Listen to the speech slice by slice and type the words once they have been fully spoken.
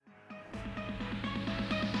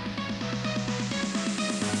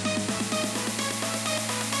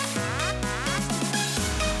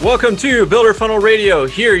Welcome to Builder Funnel Radio.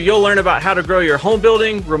 Here you'll learn about how to grow your home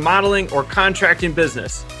building, remodeling, or contracting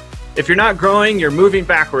business. If you're not growing, you're moving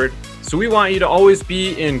backward, so we want you to always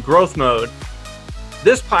be in growth mode.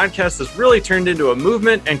 This podcast has really turned into a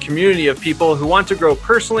movement and community of people who want to grow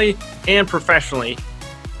personally and professionally.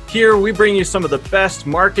 Here we bring you some of the best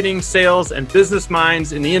marketing, sales, and business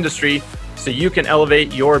minds in the industry so you can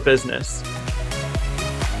elevate your business.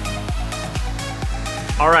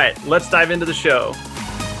 All right, let's dive into the show.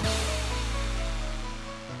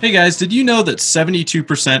 Hey guys, did you know that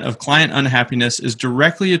 72% of client unhappiness is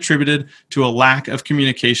directly attributed to a lack of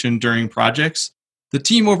communication during projects? The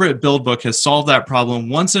team over at BuildBook has solved that problem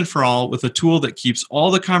once and for all with a tool that keeps all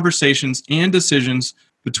the conversations and decisions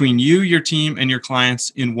between you, your team, and your clients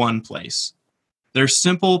in one place. Their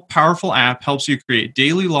simple, powerful app helps you create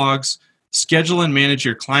daily logs, schedule and manage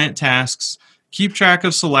your client tasks, keep track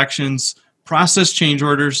of selections, process change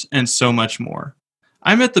orders, and so much more.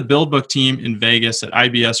 I met the BuildBook team in Vegas at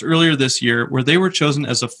IBS earlier this year, where they were chosen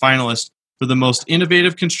as a finalist for the most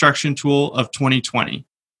innovative construction tool of 2020,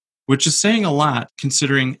 which is saying a lot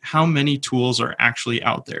considering how many tools are actually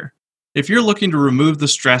out there. If you're looking to remove the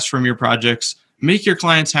stress from your projects, make your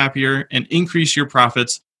clients happier, and increase your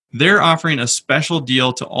profits, they're offering a special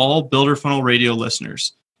deal to all Builder Funnel Radio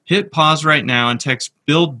listeners. Hit pause right now and text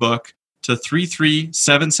BuildBook to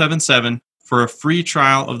 33777 for a free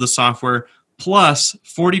trial of the software, plus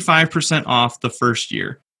 45% off the first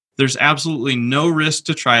year. There's absolutely no risk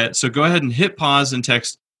to try it, so go ahead and hit pause and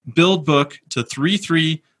text BuildBook to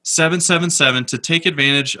 33777 to take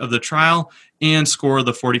advantage of the trial and score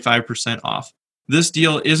the 45% off. This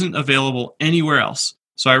deal isn't available anywhere else,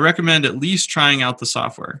 so I recommend at least trying out the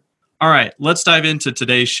software. All right, let's dive into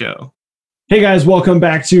today's show. Hey guys, welcome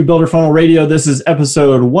back to Builder Funnel Radio. This is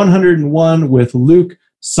episode 101 with Luke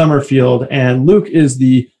Summerfield, and Luke is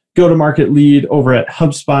the go-to-market lead over at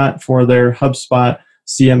HubSpot for their HubSpot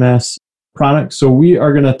CMS product. So we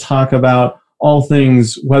are going to talk about all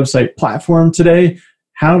things website platform today,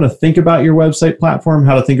 how to think about your website platform,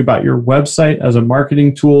 how to think about your website as a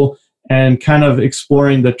marketing tool, and kind of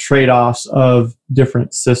exploring the trade-offs of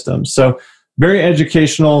different systems. So very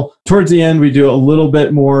educational. Towards the end, we do a little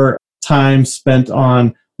bit more time spent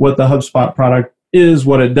on what the HubSpot product is,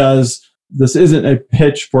 what it does. This isn't a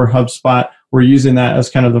pitch for HubSpot. We're using that as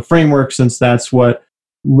kind of the framework since that's what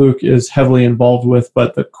Luke is heavily involved with.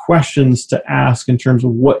 But the questions to ask in terms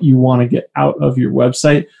of what you want to get out of your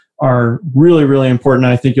website are really, really important.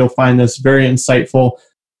 I think you'll find this very insightful.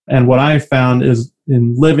 And what I found is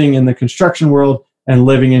in living in the construction world and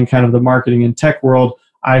living in kind of the marketing and tech world,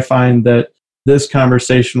 I find that this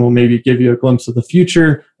conversation will maybe give you a glimpse of the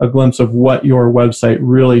future, a glimpse of what your website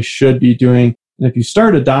really should be doing. And if you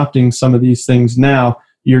start adopting some of these things now,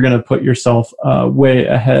 you're going to put yourself way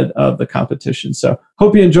ahead of the competition. So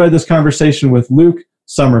hope you enjoyed this conversation with Luke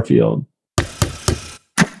Summerfield.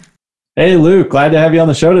 Hey, Luke, glad to have you on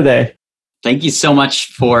the show today. Thank you so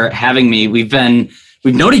much for having me. We've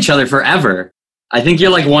known each other forever. I think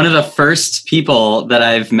you're like one of the first people that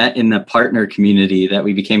I've met in the partner community that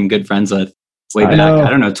we became good friends with way back,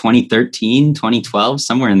 I don't know, 2013, 2012,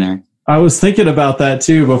 somewhere in there. I was thinking about that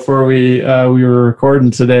too before we were recording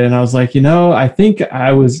today, and I was like, I think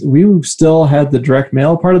we still had the direct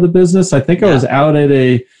mail part of the business. I think I was out at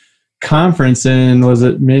a conference in, was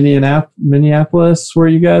it Minneapolis where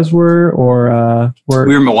you guys were, or we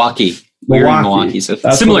were in Milwaukee. We were in Milwaukee, so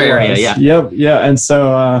similar area, yeah. Yep, yeah. And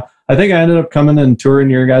so I think I ended up coming and touring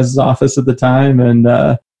your guys' office at the time, and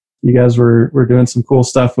you guys were doing some cool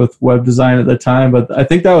stuff with web design at the time. But I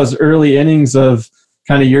think that was early innings of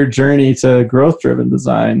kind of your journey to growth-driven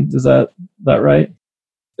design. Is that right?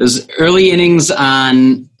 It was early innings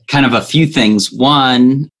on kind of a few things.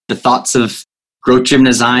 One, the thoughts of growth-driven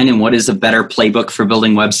design and what is a better playbook for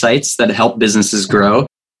building websites that help businesses grow.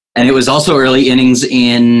 And it was also early innings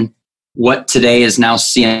in what today is now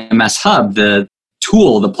CMS Hub, the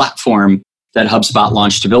tool, the platform that HubSpot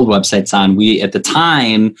launched to build websites on. At the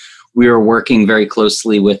time, we were working very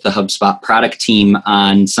closely with the HubSpot product team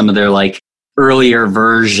on some of their earlier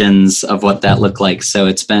versions of what that looked like. So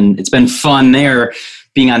it's been fun there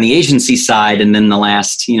being on the agency side, and then the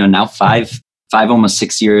last, now five, almost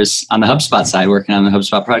 6 years on the HubSpot side, working on the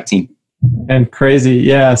HubSpot product team. And crazy.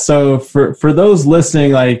 Yeah. So for those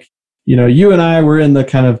listening, you and I were in the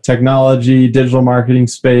kind of technology, digital marketing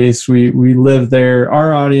space. We live there.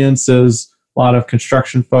 Our audience is a lot of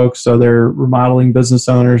construction folks. So they're remodeling business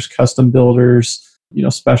owners, custom builders,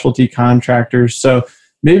 specialty contractors. So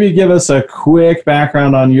maybe give us a quick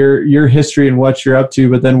background on your history and what you're up to,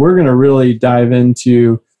 but then we're going to really dive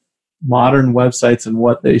into modern websites and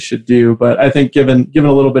what they should do. But I think given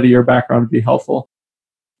a little bit of your background would be helpful.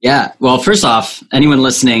 Yeah. Well, first off, anyone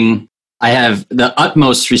listening, I have the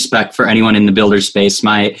utmost respect for anyone in the builder space.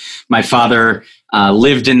 My father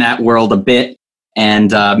lived in that world a bit,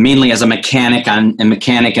 and mainly as a mechanic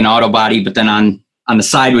and auto body, but then on the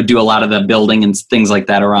side would do a lot of the building and things like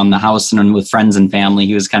that around the house and with friends and family.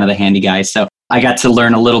 He was kind of the handy guy. So I got to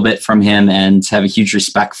learn a little bit from him and have a huge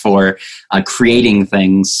respect for creating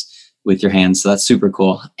things with your hands. So that's super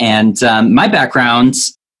cool. And my background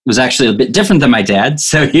was actually a bit different than my dad.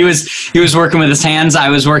 So he was working with his hands. I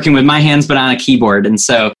was working with my hands, but on a keyboard. And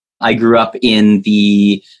so I grew up in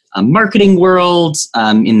the marketing world,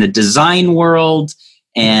 in the design world.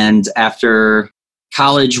 And after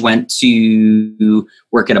college, went to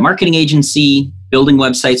work at a marketing agency, building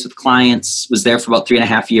websites with clients, was there for about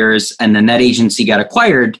 3.5 years. And then that agency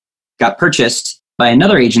got purchased by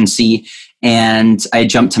another agency. And I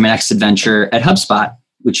jumped to my next adventure at HubSpot,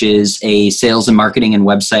 which is a sales and marketing and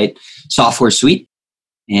website software suite,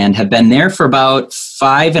 and have been there for about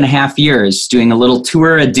 5.5 years, doing a little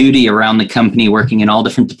tour of duty around the company, working in all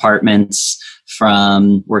different departments,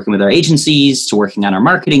 from working with our agencies to working on our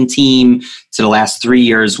marketing team to the last 3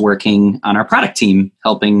 years working on our product team,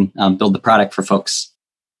 helping build the product for folks.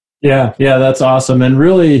 Yeah, that's awesome. And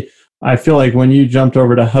really, I feel like when you jumped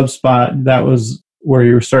over to HubSpot, that was where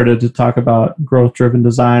you started to talk about growth-driven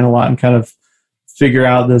design a lot and kind of figure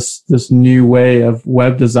out this new way of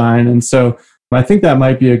web design. And so I think that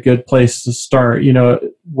might be a good place to start.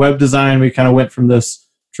 Web design, we kind of went from this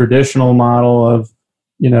traditional model of,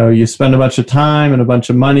 you spend a bunch of time and a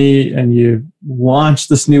bunch of money and you launch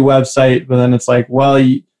this new website, but then it's like, well,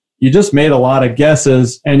 you just made a lot of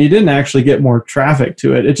guesses and you didn't actually get more traffic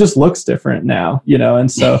to it. It just looks different now,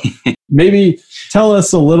 and so maybe tell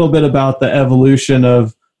us a little bit about the evolution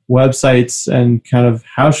of websites and kind of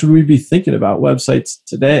how should we be thinking about websites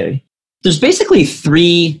today? There's basically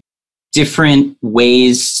 3 different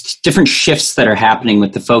ways, different shifts that are happening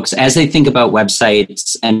with the folks as they think about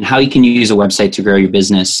websites and how you can use a website to grow your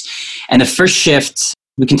business. And the first shift,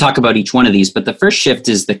 we can talk about each one of these, but the first shift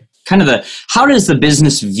is how does the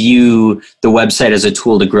business view the website as a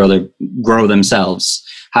tool to grow themselves?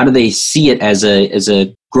 How do they see it as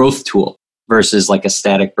a growth tool versus like a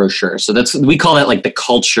static brochure? So we call that like the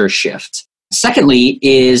culture shift. Secondly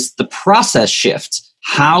is the process shift.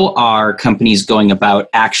 How are companies going about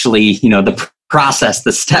actually, the process,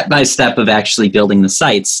 the step-by-step of actually building the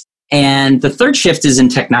sites? And the third shift is in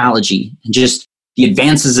technology. And just the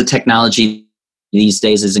advances of technology these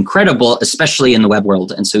days is incredible, especially in the web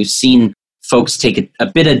world. And so we've seen folks take a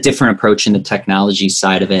bit of different approach in the technology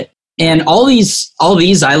side of it. And all these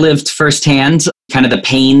I lived firsthand, kind of the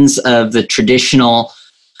pains of the traditional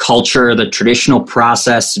culture, the traditional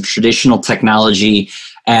process, the traditional technology,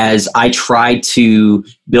 as I tried to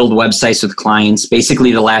build websites with clients.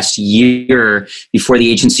 Basically, the last year before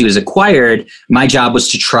the agency was acquired, my job was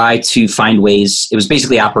to try to find ways. It was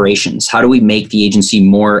basically operations. How do we make the agency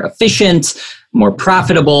more efficient, more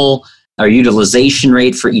profitable, our utilization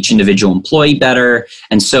rate for each individual employee better?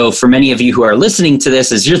 And so for many of you who are listening to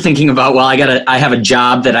this, as you're thinking about, well, I have a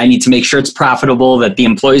job that I need to make sure it's profitable, that the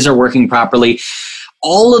employees are working properly,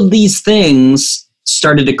 all of these things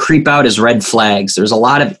started to creep out as red flags. There's a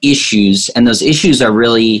lot of issues, and those issues are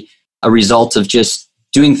really a result of just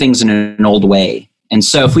doing things in an old way. And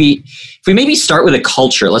so if we maybe start with a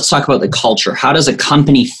culture, let's talk about the culture. How does a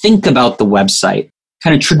company think about the website?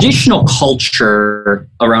 Kind of traditional culture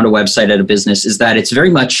around a website at a business is that it's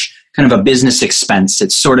very much kind of a business expense.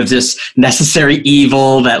 It's sort of this necessary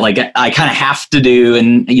evil that like I kind of have to do,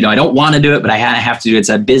 and I don't want to do it, but I have to do it. It's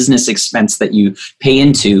a business expense that you pay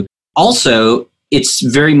into. Also, it's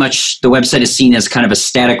very much, the website is seen as kind of a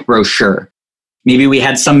static brochure. Maybe we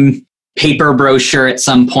had some paper brochure at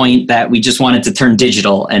some point that we just wanted to turn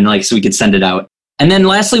digital and so we could send it out. And then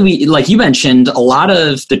lastly, we, like you mentioned, a lot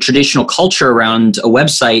of the traditional culture around a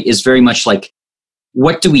website is very much like,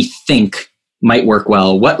 what do we think might work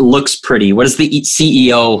well? What looks pretty? What does the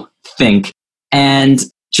CEO think? And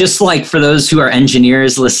just like for those who are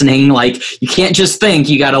engineers listening, you can't just think,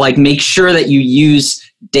 you got to make sure that you use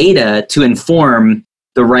data to inform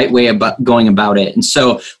the right way about going about it. And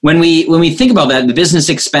so when we think about that, the business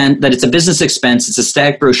expense, that it's a business expense, it's a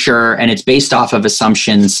static brochure, and it's based off of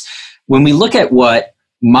assumptions. When we look at how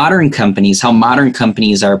modern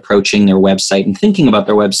companies are approaching their website and thinking about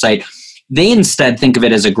their website, they instead think of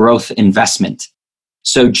it as a growth investment.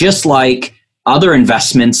 So just like other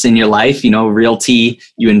investments in your life, realty,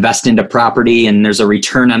 you invest into property and there's a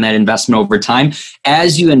return on that investment over time.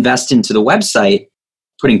 As you invest into the website,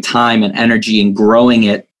 putting time and energy and growing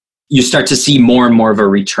it, you start to see more and more of a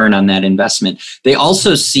return on that investment. They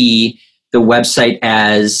also see the website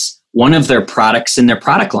as one of their products in their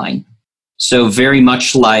product line. So very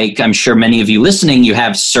much like I'm sure many of you listening, you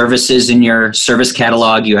have services in your service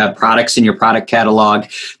catalog, you have products in your product catalog.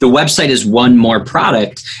 The website is one more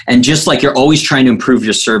product. And just like you're always trying to improve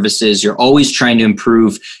your services, you're always trying to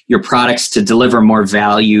improve your products to deliver more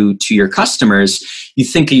value to your customers, you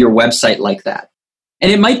think of your website like that.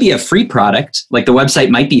 And it might be a free product, like the website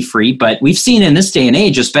might be free, but we've seen in this day and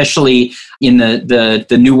age, especially in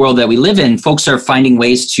the new world that we live in, folks are finding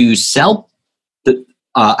ways to sell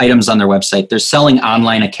items on their website. They're selling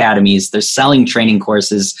online academies. They're selling training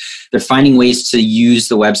courses. They're finding ways to use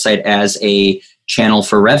the website as a channel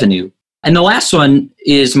for revenue. And the last one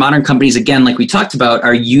is modern companies, again, like we talked about,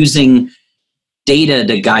 are using data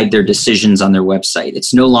to guide their decisions on their website.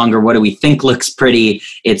 It's no longer what do we think looks pretty.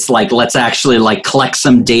 It's like, let's actually collect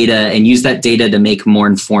some data and use that data to make more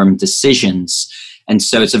informed decisions. And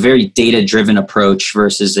so it's a very data-driven approach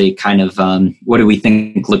versus a kind of what do we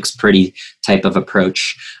think looks pretty type of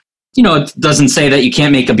approach. It doesn't say that you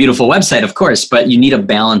can't make a beautiful website, of course, but you need a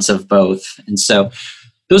balance of both. And so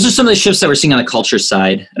those are some of the shifts that we're seeing on the culture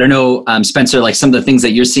side. I don't know, Spencer, like some of the things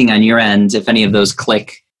that you're seeing on your end, if any of those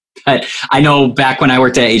click. But I know back when I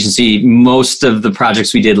worked at agency, most of the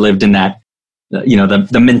projects we did lived in that,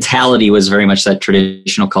 the mentality was very much that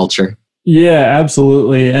traditional culture. Yeah,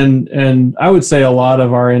 absolutely. And I would say a lot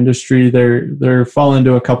of our industry, they're fall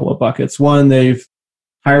into a couple of buckets. One, they've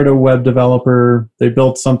hired a web developer, they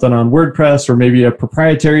built something on WordPress or maybe a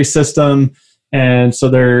proprietary system. And so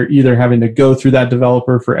they're either having to go through that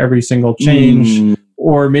developer for every single change,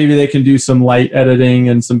 or maybe they can do some light editing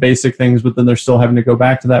and some basic things, but then they're still having to go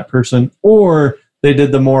back to that person. Or they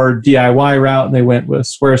did the more DIY route and they went with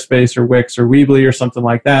Squarespace or Wix or Weebly or something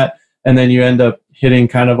like that. And then you end up hitting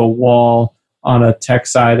kind of a wall on a tech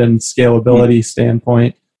side and scalability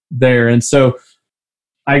standpoint there. And so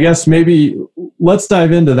I guess maybe let's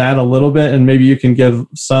dive into that a little bit, and maybe you can give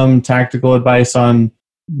some tactical advice on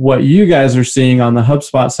what you guys are seeing on the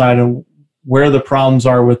HubSpot side and where the problems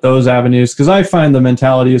are with those avenues. Because I find the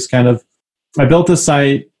mentality is kind of, I built a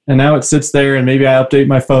site and now it sits there, and maybe I update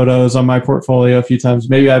my photos on my portfolio a few times.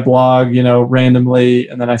 Maybe I blog, randomly,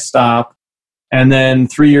 and then I stop. And then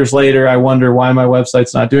 3 years later, I wonder why my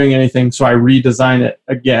website's not doing anything. So I redesign it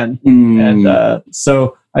again. And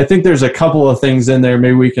so I think there's a couple of things in there.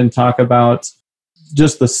 Maybe we can talk about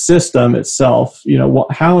just the system itself.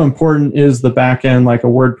 How important is the back end, like a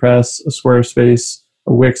WordPress, a Squarespace,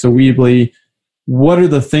 a Wix, a Weebly? What are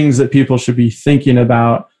the things that people should be thinking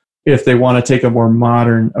about if they want to take a more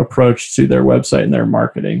modern approach to their website and their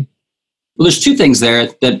marketing? Well, there's two things there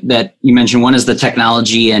that you mentioned. One is the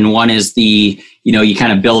technology, and one is the, you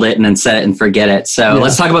kind of build it and then set it and forget it. So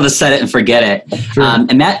let's talk about the set it and forget it. Sure.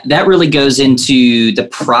 And that really goes into the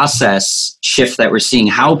process shift that we're seeing,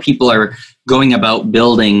 how people are going about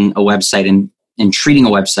building a website and treating a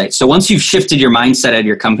website. So once you've shifted your mindset at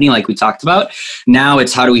your company, like we talked about, now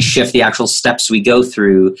it's how do we shift the actual steps we go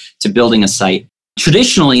through to building a site.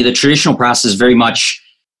 Traditionally, the traditional process is very much,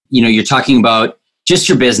 you're talking about just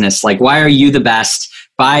your business. Like, why are you the best?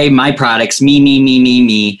 Buy my products,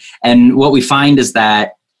 me. And what we find is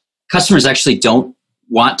that customers actually don't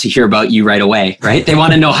want to hear about you right away, right? They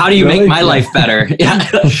want to know, how do you make my life better? Yeah.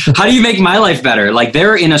 How do you make my life better? Like,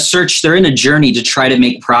 they're in a search, they're in a journey to try to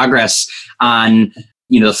make progress on,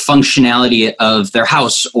 the functionality of their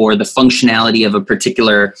house or the functionality of a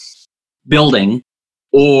particular building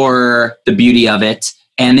or the beauty of it.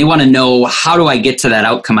 And they want to know, how do I get to that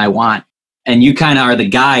outcome I want? And you kind of are the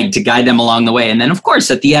guide to guide them along the way. And then, of course,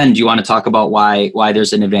 at the end, you want to talk about why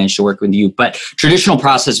there's an advantage to work with you. But traditional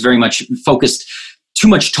process very much focused too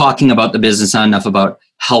much talking about the business, not enough about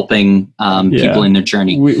helping people in their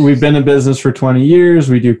journey. We've been in business for 20 years.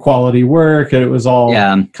 We do quality work, and it was all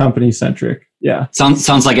company centric. Yeah,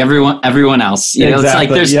 sounds like everyone else.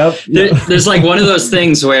 Exactly. It's like there's like one of those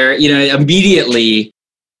things where immediately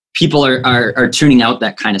people are tuning out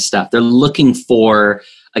that kind of stuff. They're looking for,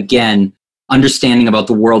 again, understanding about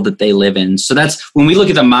the world that they live in. So that's when we look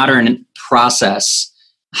at the modern process,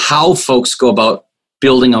 how folks go about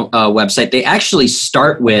building a website. They actually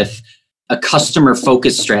start with a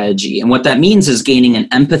customer-focused strategy. And what that means is gaining an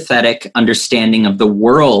empathetic understanding of the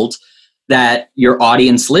world that your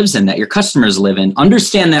audience lives in, that your customers live in.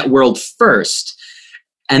 Understand that world first,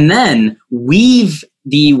 and then weave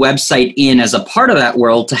the website in as a part of that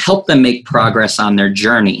world to help them make progress on their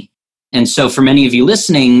journey. And so for many of you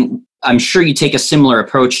listening, I'm sure you take a similar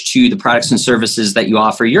approach to the products and services that you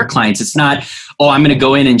offer your clients. It's not, I'm going to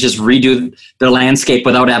go in and just redo their landscape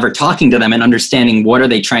without ever talking to them and understanding what are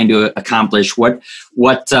they trying to accomplish, what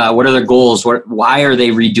are their goals, why are they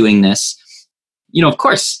redoing this. of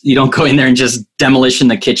course, you don't go in there and just demolition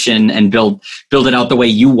the kitchen and build it out the way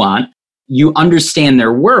you want. You understand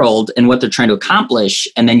their world and what they're trying to accomplish,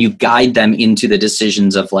 and then you guide them into the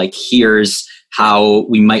decisions of like, here's how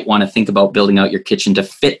we might want to think about building out your kitchen to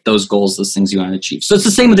fit those goals, those things you want to achieve. So it's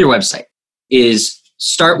the same with your website, is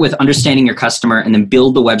start with understanding your customer and then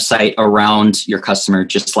build the website around your customer,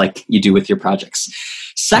 just like you do with your projects.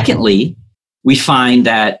 Secondly, we find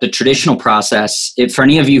that the traditional process, for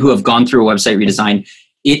any of you who have gone through a website redesign,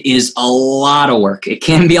 it is a lot of work. It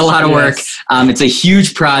can be a lot of work. It's a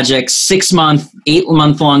huge project, 6-month,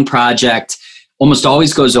 8-month-long project, almost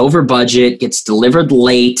always goes over budget, gets delivered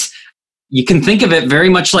late. You can think of it very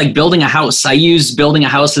much like building a house. I use building a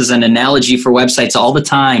house as an analogy for websites all the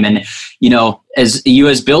time. And, as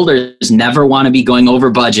builders never want to be going over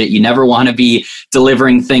budget. You never want to be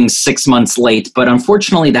delivering things 6 months late. But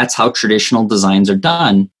unfortunately, that's how traditional designs are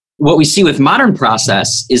done. What we see with modern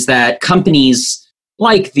process is that companies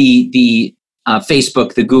like the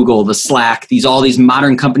Facebook, the Google, the Slack, all these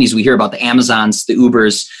modern companies we hear about, the Amazons, the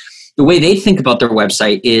Ubers, the way they think about their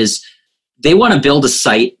website is they want to build a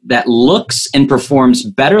site that looks and performs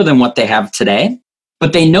better than what they have today,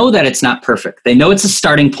 but they know that it's not perfect. They know it's a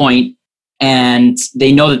starting point, and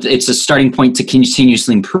they know that it's a starting point to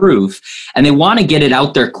continuously improve, and they want to get it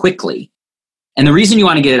out there quickly. And the reason you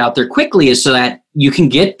want to get it out there quickly is so that you can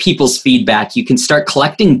get people's feedback, you can start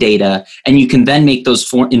collecting data, and you can then make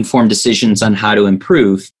those informed decisions on how to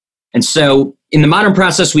improve. And so in the modern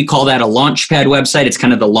process, we call that a launchpad website. It's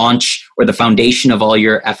kind of the launch or the foundation of all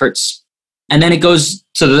your efforts. And then it goes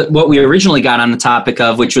to what we originally got on the topic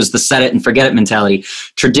of, which was the set it and forget it mentality.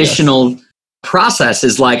 Traditional process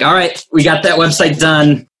is like, all right, we got that website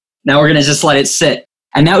done. Now we're going to just let it sit.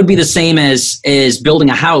 And that would be the same as building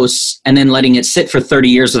a house and then letting it sit for 30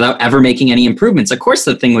 years without ever making any improvements. Of course,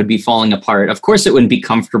 the thing would be falling apart. Of course, it wouldn't be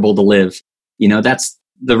comfortable to live. That's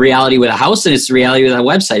the reality with a house, and it's the reality with a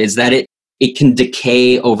website, is that it can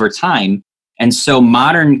decay over time. And so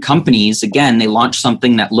modern companies, again, they launch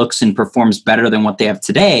something that looks and performs better than what they have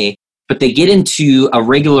today, but they get into a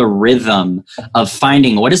regular rhythm of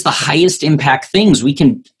finding what is the highest impact things we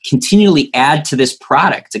can continually add to this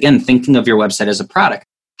product. Again, thinking of your website as a product.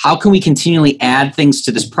 How can we continually add things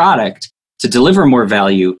to this product to deliver more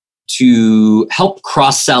value, to help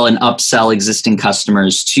cross-sell and upsell existing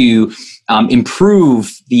customers, to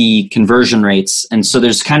improve the conversion rates? And so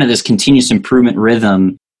there's kind of this continuous improvement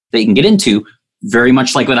rhythm that you can get into, very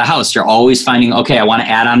much like with a house. You're always finding, okay, I want to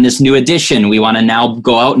add on this new addition. We want to now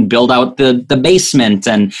go out and build out the basement.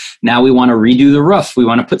 And now we want to redo the roof. We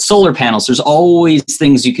want to put solar panels. There's always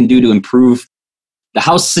things you can do to improve the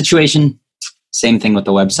house situation. Same thing with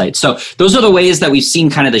the website. So those are the ways that we've seen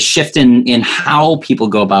kind of the shift in how people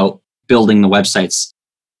go about building the websites.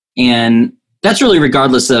 And that's really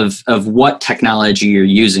regardless of what technology you're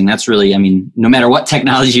using. That's really, no matter what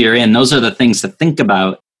technology you're in, those are the things to think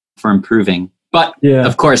about for improving. But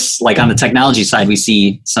of course, like on the technology side, we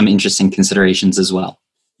see some interesting considerations as well.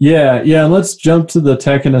 Yeah. Let's jump to the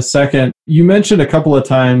tech in a second. You mentioned a couple of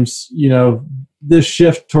times, this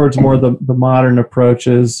shift towards more the modern approach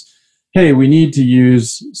is, hey, we need to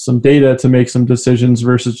use some data to make some decisions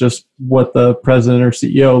versus just what the president or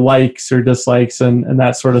CEO likes or dislikes and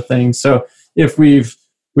that sort of thing. So if we've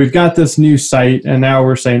got this new site and now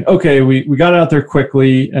we're saying, okay, we got it out there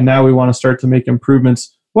quickly and now we want to start to make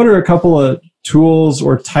improvements. What are a couple of tools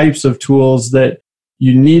or types of tools that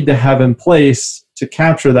you need to have in place to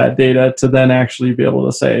capture that data to then actually be able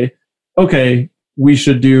to say, okay, we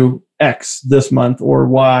should do X this month or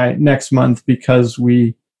Y next month because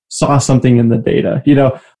we saw something in the data?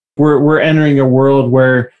 We're entering a world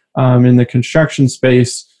where in the construction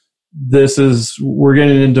space, we're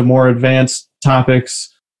getting into more advanced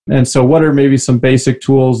topics. And so what are maybe some basic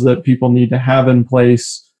tools that people need to have in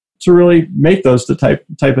place to really make those type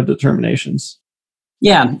of determinations?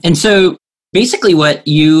 Yeah. And so basically what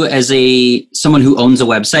you as someone who owns a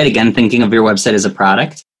website, again, thinking of your website as a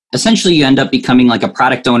product, essentially you end up becoming like a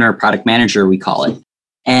product owner, a product manager, we call it.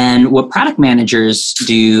 And what product managers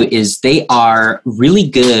do is they are really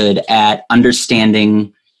good at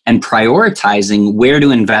understanding and prioritizing where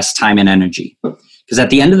to invest time and energy. Because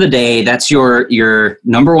at the end of the day, that's your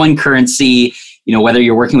number one currency. Whether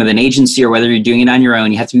you're working with an agency or whether you're doing it on your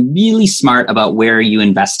own, you have to be really smart about where you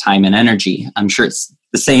invest time and energy. I'm sure it's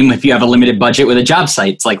the same if you have a limited budget with a job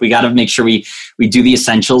site. It's like we got to make sure we do the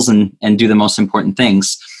essentials and do the most important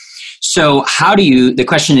things. So the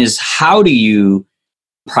question is, how do you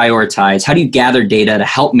prioritize? How do you gather data to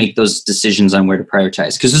help make those decisions on where to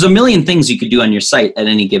prioritize? Because there's a million things you could do on your site at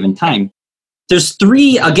any given time. There's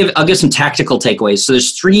three, I'll give some tactical takeaways. So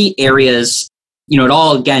there's three areas it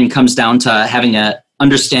all again comes down to having an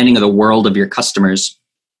understanding of the world of your customers.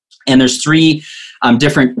 And there's three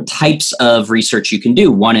different types of research you can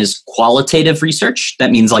do. One is qualitative research.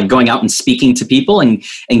 That means like going out and speaking to people and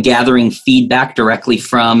gathering feedback directly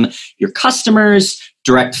from your customers,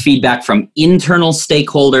 direct feedback from internal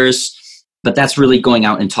stakeholders. But that's really going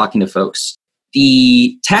out and talking to folks.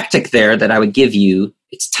 The tactic there that I would give you,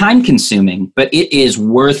 it's time consuming, but it is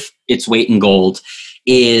worth its weight in gold,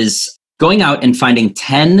 is going out and finding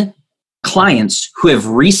 10 clients who have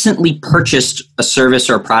recently purchased a service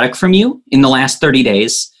or a product from you in the last 30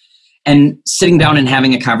 days and sitting down and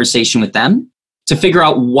having a conversation with them to figure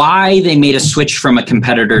out why they made a switch from a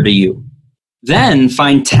competitor to you. Then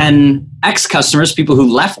find 10 ex-customers, people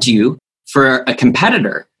who left you for a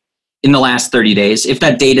competitor in the last 30 days, if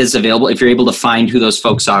that data is available, if you're able to find who those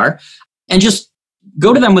folks are, and just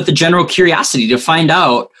go to them with the general curiosity to find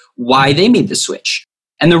out why they made the switch.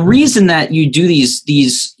 And the reason that you do these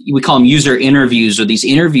we call them user interviews, or these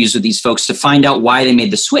interviews with these folks to find out why they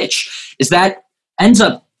made the switch, is that ends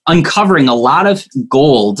up uncovering a lot of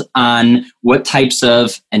gold on what types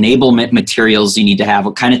of enablement materials you need to have,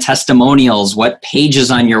 what kind of testimonials, what pages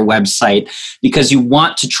on your website, because you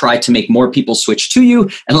want to try to make more people switch to you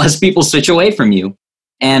and less people switch away from you.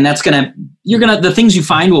 And the things you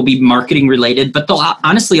find will be marketing related, but they'll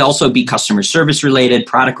honestly also be customer service related,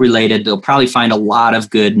 product related. They'll probably find a lot of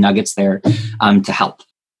good nuggets there to help.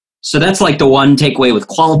 So that's like the one takeaway with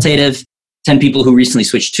qualitative: 10 people who recently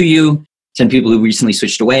switched to you, 10 people who recently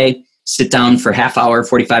switched away. Sit down for half hour,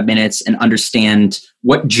 45 minutes, and understand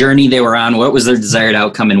what journey they were on, what was their desired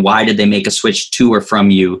outcome, and why did they make a switch to or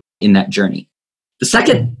from you in that journey. The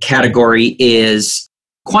second category is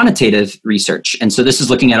quantitative research. And so this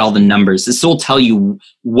is looking at all the numbers. This will tell you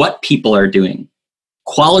what people are doing.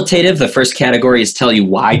 Qualitative, the first category, is tell you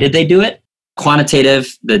why did they do it.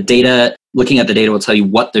 Quantitative, the data, looking at the data will tell you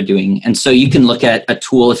what they're doing. And so you can look at a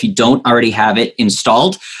tool if you don't already have it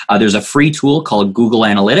installed. There's a free tool called Google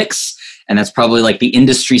Analytics, and that's probably like the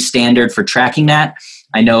industry standard for tracking that.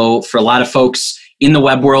 I know for a lot of folks in the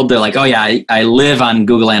web world, they're like, oh yeah, I live on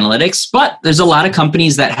Google Analytics, but there's a lot of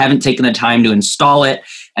companies that haven't taken the time to install it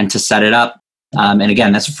and to set it up. And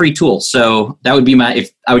again, that's a free tool. So that would be I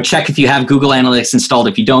would check if you have Google Analytics installed.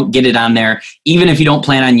 If you don't, get it on there. Even if you don't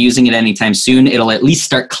plan on using it anytime soon, it'll at least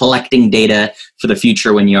start collecting data for the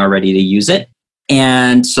future when you are ready to use it.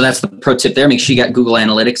 And so that's the pro tip there. Make sure you got Google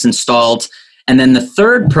Analytics installed. And then the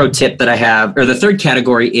third pro tip that I have, or the third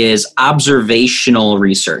category, is observational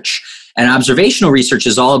research. And observational research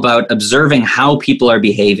is all about observing how people are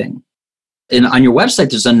behaving. And on your website,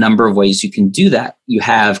 there's a number of ways you can do that. You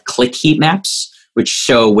have click heat maps, which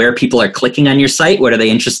show where people are clicking on your site. What are they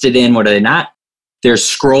interested in? What are they not? There's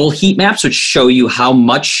scroll heat maps, which show you how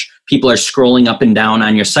much people are scrolling up and down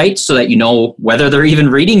on your site so that you know whether they're even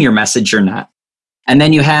reading your message or not. And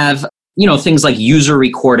then you have things like user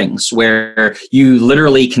recordings, where you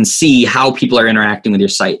literally can see how people are interacting with your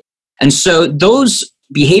site. And so those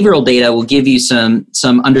behavioral data will give you some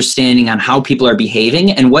understanding on how people are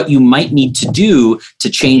behaving and what you might need to do to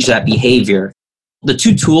change that behavior. The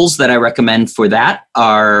two tools that I recommend for that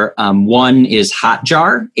are, one is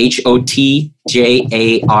Hotjar, HOTJAR,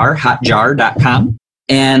 hotjar.com,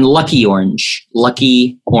 and Lucky Orange,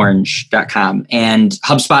 luckyorange.com. And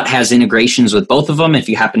HubSpot has integrations with both of them. If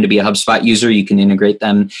you happen to be a HubSpot user, you can integrate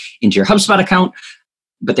them into your HubSpot account.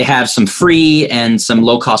 But they have some free and some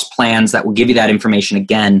low-cost plans that will give you that information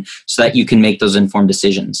again so that you can make those informed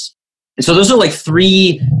decisions. And so those are like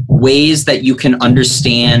three ways that you can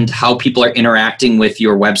understand how people are interacting with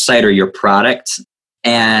your website or your product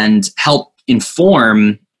and help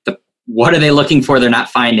inform what are they looking for they're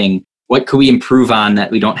not finding, what could we improve on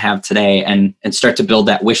that we don't have today, and start to build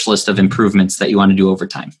that wish list of improvements that you want to do over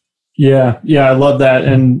time. Yeah, I love that.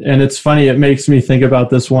 And it's funny, it makes me think about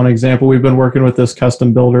this one example. We've been working with this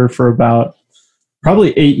custom builder for about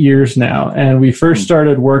probably 8 years now. And we first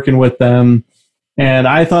started working with them, and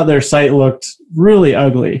I thought their site looked really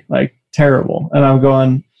ugly, like terrible. And I'm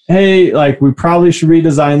going, hey, like we probably should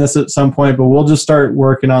redesign this at some point, but we'll just start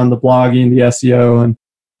working on the blogging, the SEO,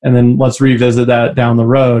 and then let's revisit that down the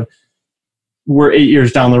road. We're 8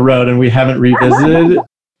 years down the road and we haven't revisited.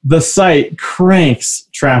 The site cranks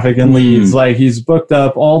traffic and leads. Like he's booked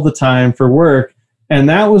up all the time for work. And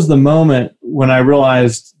that was the moment when I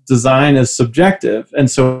realized design is subjective. And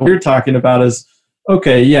so what you're talking about is,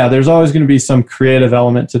 okay, yeah, there's always going to be some creative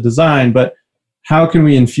element to design, but how can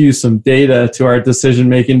we infuse some data to our decision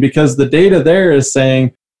making? Because the data there is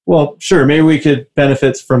saying, well, sure, maybe we could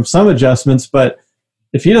benefit from some adjustments, but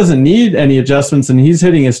if he doesn't need any adjustments and he's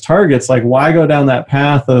hitting his targets, like why go down that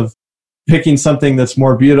path of picking something that's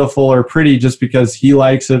more beautiful or pretty just because he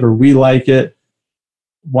likes it or we like it,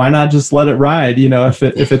 why not just let it ride,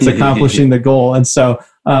 if it's accomplishing the goal? And so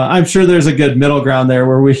I'm sure there's a good middle ground there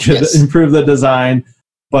where we could improve the design,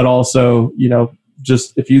 but also,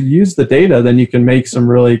 just if you use the data, then you can make some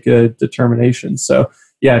really good determinations. So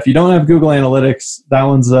yeah, if you don't have Google Analytics, that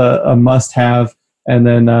one's a must-have. And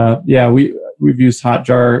then we've used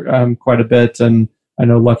Hotjar quite a bit, and I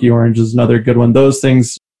know Lucky Orange is another good one. Those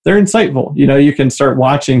things, they're insightful. You can start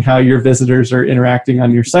watching how your visitors are interacting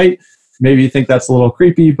on your site. Maybe you think that's a little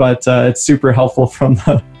creepy, but it's super helpful from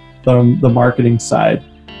the marketing side.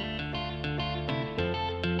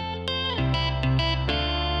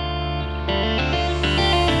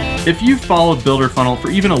 If you've followed Builder Funnel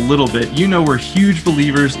for even a little bit, you know we're huge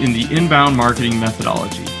believers in the inbound marketing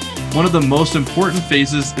methodology. One of the most important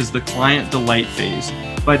phases is the client delight phase.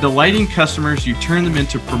 By delighting customers, you turn them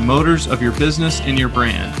into promoters of your business and your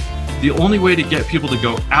brand. The only way to get people to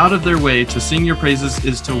go out of their way to sing your praises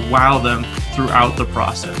is to wow them throughout the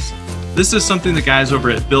process. This is something the guys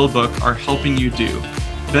over at BuildBook are helping you do.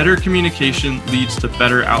 Better communication leads to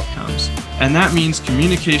better outcomes, and that means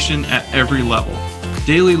communication at every level.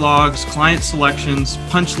 Daily logs, client selections,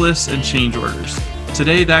 punch lists, and change orders.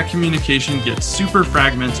 Today, that communication gets super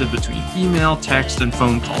fragmented between email, text, and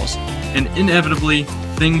phone calls, and inevitably,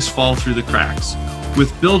 things fall through the cracks.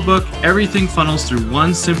 With BuildBook, everything funnels through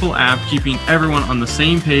one simple app, keeping everyone on the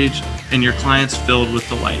same page and your clients filled with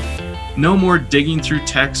delight. No more digging through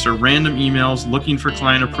texts or random emails looking for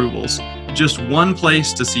client approvals. Just one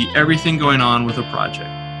place to see everything going on with a project.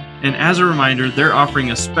 And as a reminder, they're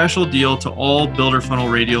offering a special deal to all Builder Funnel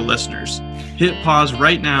Radio listeners. Hit pause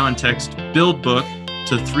right now and text BuildBook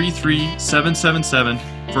to 33777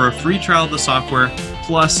 for a free trial of the software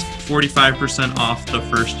plus 45% off the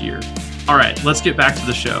first year. All right, let's get back to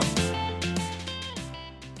the show.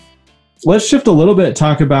 Let's shift a little bit,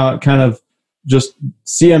 talk about kind of just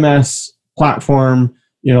CMS platform,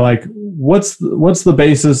 like what's the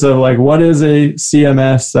basis of like, what is a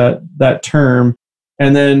CMS, that term?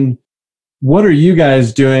 And then what are you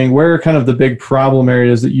guys doing? Where are kind of the big problem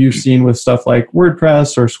areas that you've seen with stuff like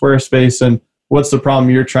WordPress or Squarespace, and what's the problem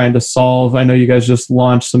you're trying to solve? I know you guys just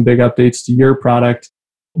launched some big updates to your product,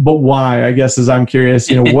 but why, I guess, is I'm curious,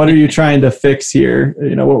 what are you trying to fix here?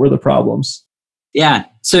 What were the problems? Yeah.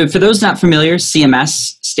 So for those not familiar,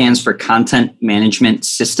 CMS stands for Content Management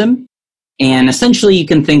System. And essentially you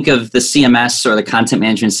can think of the CMS or the Content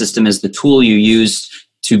Management System as the tool you use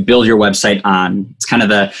to build your website on. It's kind of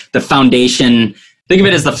the foundation. Think of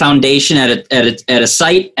it as the foundation at a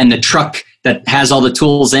site and the truck that has all the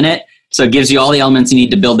tools in it. So it gives you all the elements you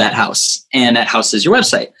need to build that house, and that house is your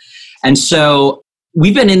website. And so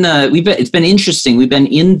it's been interesting. We've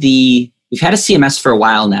had a CMS for a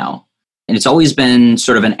while now, and it's always been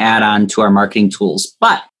sort of an add-on to our marketing tools.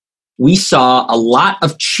 But we saw a lot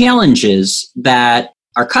of challenges that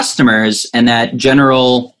our customers and that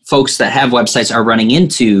general folks that have websites are running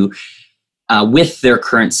into with their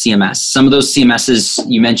current CMS. Some of those CMSs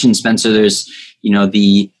you mentioned, Spencer, there's,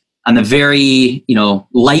 on the very,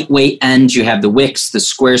 lightweight end, you have the Wix, the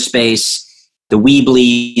Squarespace, the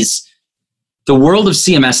Weebly's. The world of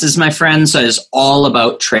CMSs, my friends, is all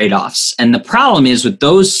about trade-offs. And the problem is with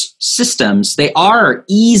those systems, they are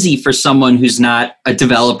easy for someone who's not a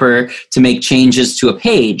developer to make changes to a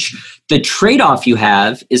page. The trade-off you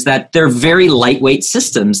have is that they're very lightweight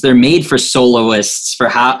systems. They're made for soloists, for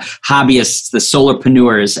hobbyists, the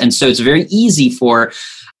solopreneurs. And so it's very easy for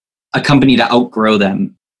a company to outgrow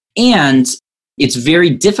them. And it's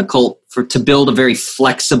very difficult to build a very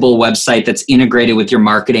flexible website that's integrated with your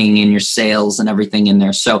marketing and your sales and everything in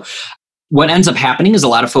there. So what ends up happening is a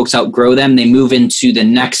lot of folks outgrow them. They move into the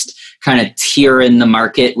next kind of tier in the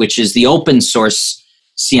market, which is the open source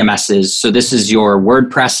CMSs. So this is your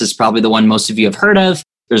WordPress is probably the one most of you have heard of.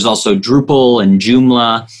 There's also Drupal and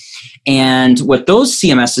Joomla. And what those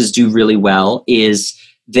CMSs do really well is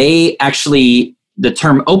the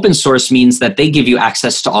term open source means that they give you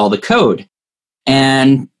access to all the code.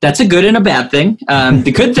 And that's a good and a bad thing.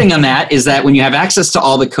 The good thing on that is that when you have access to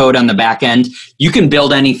all the code on the back end, you can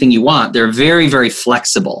build anything you want. They're very, very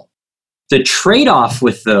flexible. The trade-off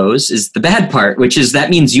with those is the bad part, which is that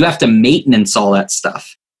means you have to maintenance all that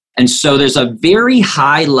stuff. And so there's a very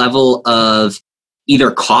high level of either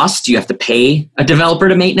cost, you have to pay a developer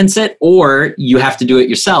to maintenance it, or you have to do it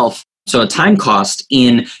yourself. So a time cost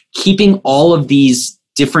in keeping all of these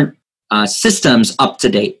different systems up to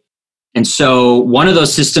date. And so one of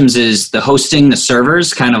those systems is the hosting, the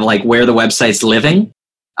servers, kind of like where the website's living.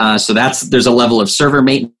 So there's a level of server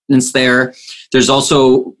maintenance maintenance there. There's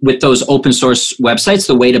also, with those open source websites,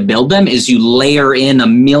 the way to build them is you layer in a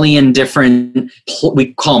million different,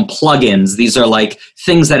 we call them plugins. These are like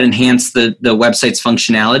things that enhance the website's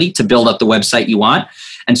functionality to build up the website you want.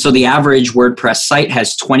 And so the average WordPress site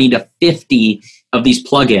has 20 to 50 of these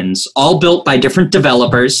plugins, all built by different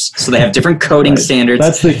developers. So they have different coding standards.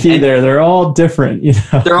 That's the key there. They're all different.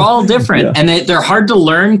 They're all different. And they're hard to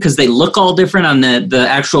learn because they look all different on the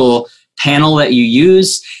actual panel that you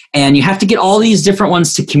use. And you have to get all these different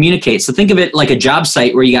ones to communicate. So think of it like a job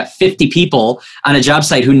site where you got 50 people on a job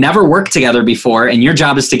site who never worked together before. And your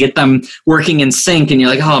job is to get them working in sync. And you're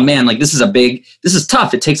like, oh man, like this is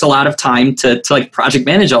tough. It takes a lot of time to like project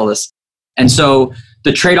manage all this. And so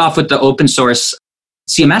the trade-off with the open source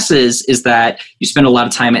CMSs is that you spend a lot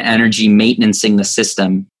of time and energy maintaining the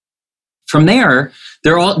system. From there,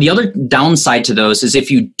 the other downside to those is if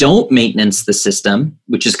you don't maintenance the system,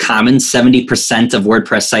 which is common, 70% of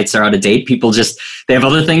WordPress sites are out of date. People they have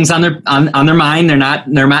other things on their mind. They're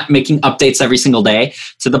not making updates every single day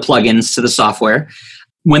to the plugins, to the software.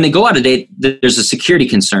 When they go out of date, there's a security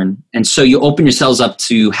concern. And so you open yourselves up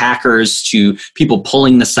to hackers, to people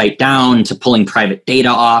pulling the site down, to pulling private data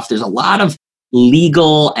off. There's a lot of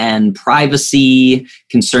legal and privacy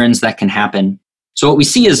concerns that can happen. So what we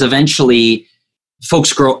see is eventually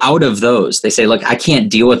folks grow out of those. They say, look, I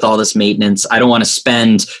can't deal with all this maintenance. I don't want to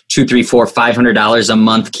spend $200, $300, $400, $500 a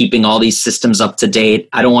month keeping all these systems up to date.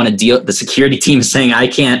 I don't want to deal. The security team is saying I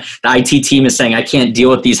can't. The IT team is saying I can't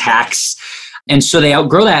deal with these hacks. And so they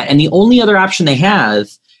outgrow that. And the only other option they have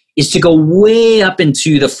is to go way up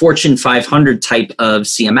into the Fortune 500 type of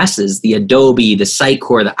CMSs, the Adobe, the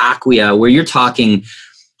Sitecore, the Acquia, where you're talking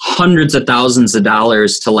hundreds of thousands of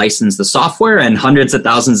dollars to license the software and hundreds of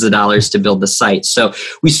thousands of dollars to build the site. So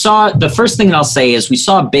the first thing that I'll say is we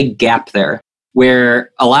saw a big gap there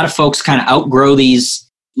where a lot of folks kind of outgrow these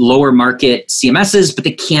lower market CMSs, but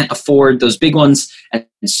they can't afford those big ones. And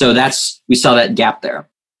so we saw that gap there.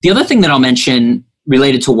 The other thing that I'll mention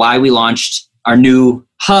related to why we launched our new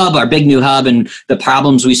hub, our big new hub, and the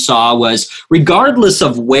problems we saw was regardless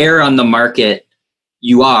of where on the market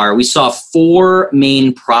you are, we saw 4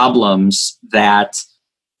 main problems that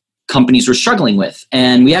companies were struggling with.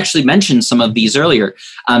 And we actually mentioned some of these earlier.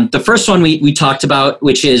 The first one we talked about,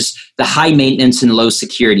 which is the high maintenance and low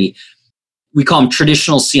security. We call them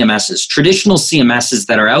traditional CMSs. Traditional CMSs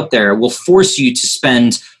that are out there will force you to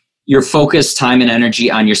spend your focus, time, and energy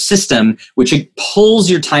on your system, which pulls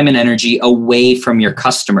your time and energy away from your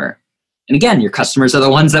customer. And again, your customers are the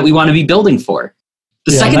ones that we want to be building for.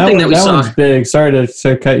 The second thing that we saw... That one's big. Sorry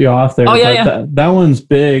to cut you off there. Oh, yeah. That one's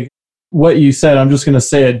big. What you said, I'm just going to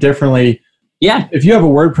say it differently. Yeah. If you have a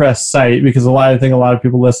WordPress site, because I think a lot of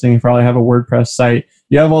people listening probably have a WordPress site,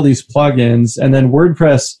 you have all these plugins, and then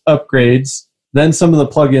WordPress upgrades, then some of the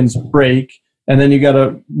plugins break, and then you got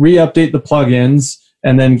to re-update the plugins,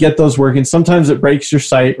 and then get those working. Sometimes it breaks your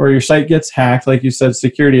site, or your site gets hacked, like you said,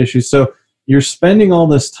 security issues. So you're spending all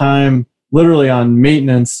this time literally on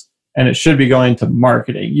maintenance, and it should be going to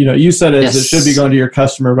marketing. You said it should be going to your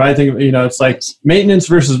customer, but I think, it's like maintenance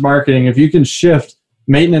versus marketing. If you can shift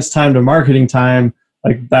maintenance time to marketing time,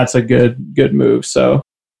 like that's a good move. So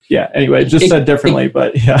yeah, anyway, just said differently,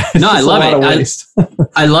 but yeah. No, I love it.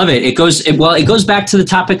 I love it. It goes back to the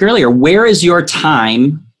topic earlier. Where is your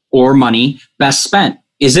time or money best spent?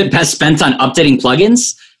 Is it best spent on updating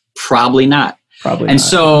plugins? Probably not. And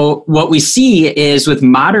so what we see is with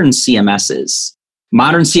modern CMSs,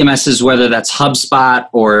 whether that's HubSpot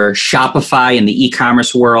or Shopify in the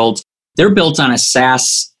e-commerce world, they're built on a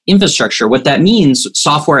SaaS infrastructure. What that means,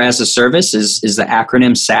 software as a service is the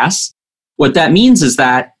acronym SaaS. What that means is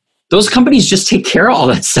that those companies just take care of all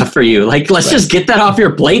that stuff for you. Like, let's just get that off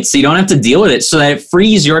your plate so you don't have to deal with it, so that it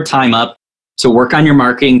frees your time up to work on your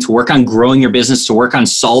marketing, to work on growing your business, to work on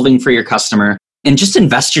solving for your customer, and just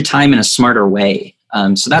invest your time in a smarter way.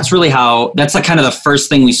 So that's really that's kind of the first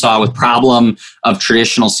thing we saw with problem of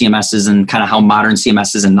traditional CMSs and kind of how modern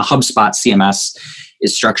CMSs and the HubSpot CMS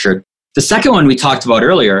is structured. The second one we talked about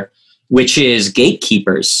earlier, which is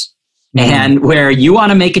gatekeepers. Mm-hmm. And where you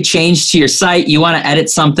want to make a change to your site, you want to edit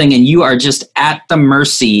something, and you are just at the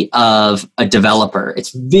mercy of a developer. It's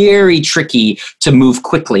very tricky to move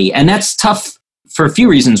quickly. And that's tough for a few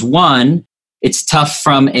reasons. One, it's tough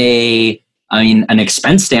from an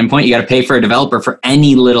expense standpoint. You got to pay for a developer for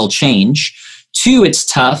any little change. Two, it's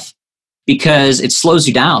tough because it slows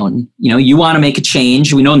you down. You want to make a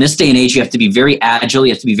change. We know in this day and age, you have to be very agile.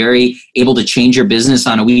 You have to be very able to change your business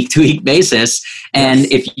on a week-to-week basis. And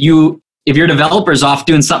if your developer's off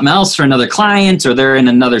doing something else for another client, or they're in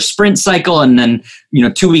another sprint cycle, and then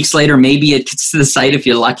 2 weeks later, maybe it gets to the site if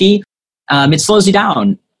you're lucky, it slows you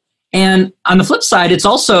down. And on the flip side, it's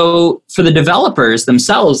also for the developers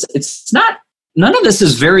themselves, none of this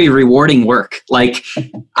is very rewarding work. Like,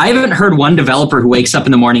 I haven't heard one developer who wakes up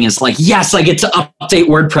in the morning and is like, yes, I get to update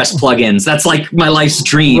WordPress plugins. That's like my life's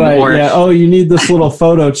dream. Right, or, oh, you need this little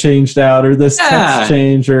photo changed out or this text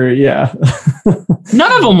change or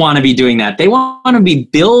None of them want to be doing that. They want to be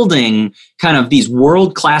building kind of these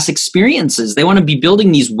world-class experiences. They want to be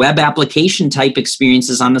building these web application type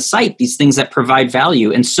experiences on the site, these things that provide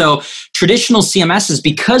value. And so traditional CMSs,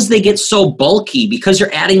 because they get so bulky, because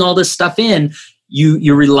you're adding all this stuff in,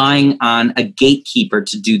 you're relying on a gatekeeper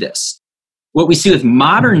to do this. What we see with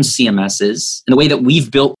modern CMSs, and the way that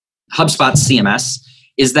we've built HubSpot CMS,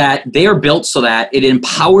 is that they are built so that it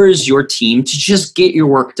empowers your team to just get your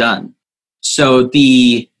work done. So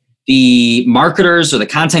the marketers or the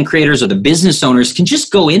content creators or the business owners can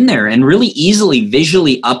just go in there and really easily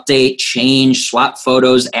visually update, change, swap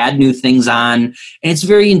photos, add new things on. And it's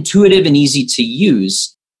very intuitive and easy to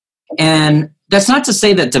use. And that's not to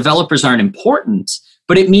say that developers aren't important,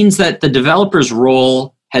 but it means that the developer's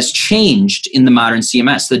role has changed in the modern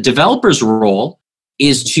CMS. The developer's role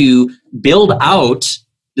is to build out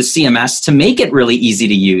the CMS to make it really easy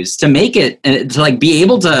to use, to make it, to like be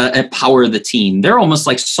able to empower the team. They're almost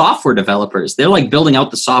like software developers. They're like building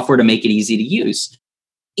out the software to make it easy to use.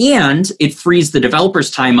 And it frees the developer's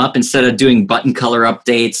time up. Instead of doing button color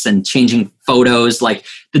updates and changing photos, like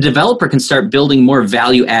the developer can start building more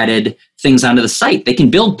value added things onto the site. They can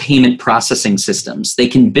build payment processing systems. They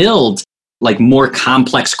can build like more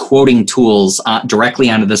complex quoting tools directly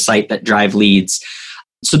onto the site that drive leads.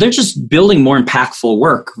 So they're just building more impactful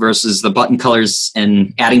work versus the button colors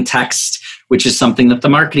and adding text, which is something that the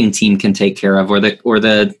marketing team can take care of, or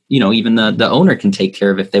the even the owner can take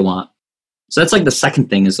care of if they want. So that's like the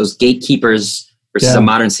second thing, is those gatekeepers versus a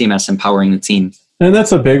modern CMS empowering the team. And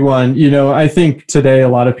that's a big one. I think today a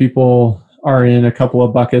lot of people are in a couple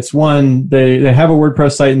of buckets. One, they have a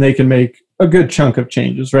WordPress site and they can make a good chunk of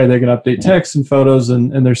changes, right? They can update text and photos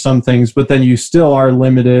and there's some things, but then you still are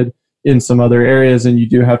limited in some other areas, and you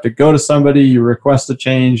do have to go to somebody, you request a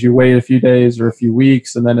change, you wait a few days or a few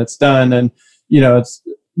weeks, and then it's done. And it's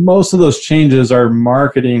most of those changes are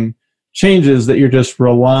marketing changes that you're just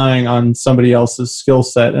relying on somebody else's skill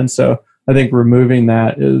set. And so I think removing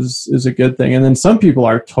that is a good thing. And then some people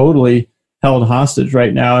are totally held hostage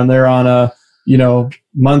right now, and they're on a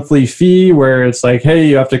monthly fee where it's like, hey,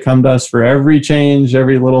 you have to come to us for every change,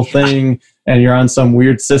 every little thing. And you're on some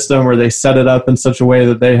weird system where they set it up in such a way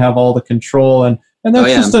that they have all the control. And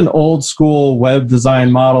that's just an old school web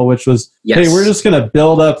design model, which was, hey, we're just going to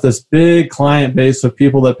build up this big client base of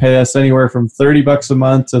people that pay us anywhere from $30 a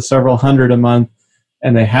month to several hundred a month.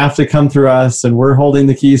 And they have to come through us, and we're holding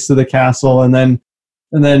the keys to the castle. And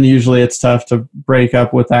then usually it's tough to break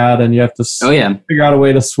up with that, and you have to figure out a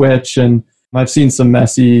way to switch. And I've seen some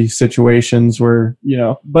messy situations where,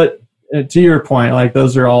 but to your point, like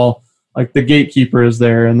those are all, like the gatekeeper is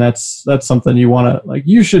there, and that's something you want to, like,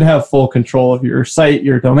 you should have full control of your site,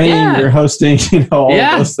 your domain, your hosting, all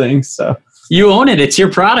of those things. So you own it. It's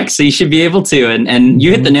your product, so you should be able to. And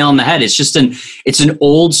you hit the nail on the head. It's just it's an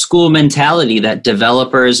old school mentality that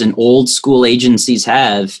developers and old school agencies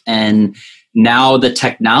have. And now the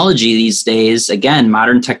technology these days, again,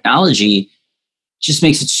 modern technology, just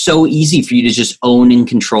makes it so easy for you to just own and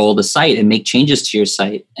control the site and make changes to your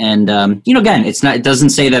site. And, again, it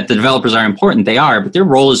doesn't say that the developers are important. They are, but their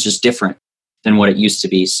role is just different than what it used to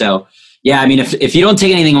be. So, if you don't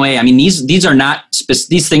take anything away, these are not,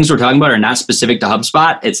 these things we're talking about are not specific to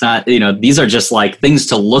HubSpot. It's not, these are just like things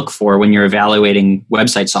to look for when you're evaluating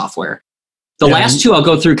website software. The last two I'll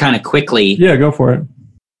go through kind of quickly. Yeah, go for it.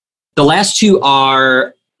 The last two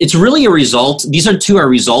are, it's really a result. These are two are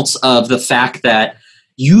results of the fact that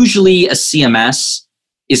usually a CMS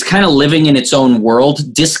is kind of living in its own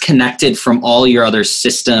world, disconnected from all your other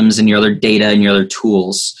systems and your other data and your other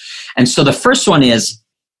tools. And so the first one is,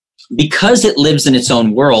 because it lives in its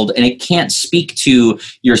own world and it can't speak to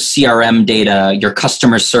your CRM data, your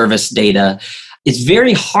customer service data, it's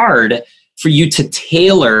very hard for you to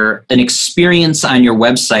tailor an experience on your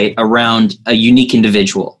website around a unique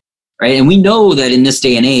individual. Right? And we know that in this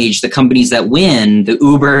day and age, the companies that win, the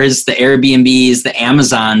Ubers, the Airbnbs, the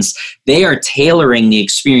Amazons, they are tailoring the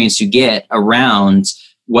experience you get around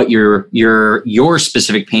what your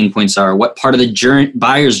specific pain points are. What part of the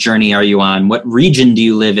buyer's journey are you on? What region do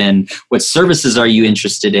you live in? What services are you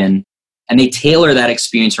interested in? And they tailor that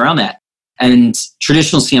experience around that. And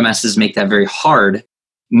traditional CMSs make that very hard.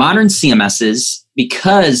 Modern CMSs,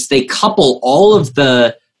 because they couple all of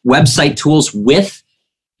the website tools with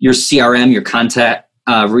your CRM, your contact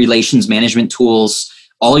relations management tools,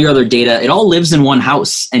 all your other data, it all lives in one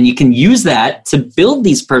house, and you can use that to build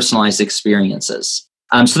these personalized experiences.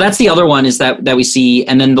 So that's the other one is that we see.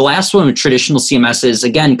 And then the last one with traditional CMSs,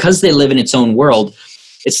 again, because they live in its own world,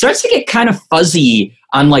 it starts to get kind of fuzzy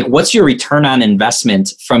on like what's your return on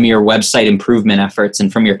investment from your website improvement efforts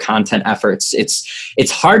and from your content efforts.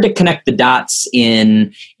 It's hard to connect the dots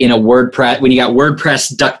in a WordPress when you got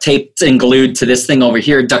WordPress duct taped and glued to this thing over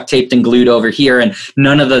here, duct taped and glued over here, and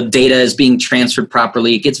none of the data is being transferred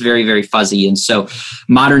properly. It gets very, very fuzzy. And so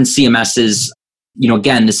modern CMSs,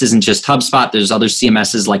 again, this isn't just HubSpot. There's other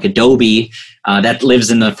CMSs like Adobe that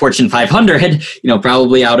lives in the Fortune 500.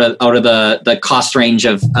 Probably out of the cost range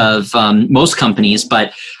of most companies.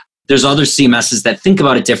 But there's other CMSs that think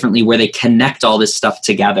about it differently, where they connect all this stuff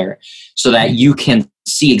together so that you can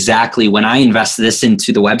see exactly when I invest this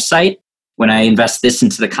into the website, when I invest this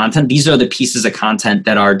into the content. These are the pieces of content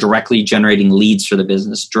that are directly generating leads for the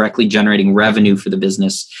business, directly generating revenue for the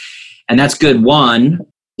business, and that's good. One.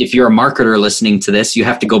 If you're a marketer listening to this, you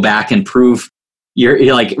have to go back and prove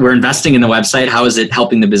you're like, we're investing in the website. How is it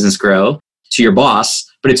helping the business grow to your boss?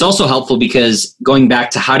 But it's also helpful because going back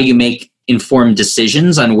to how do you make informed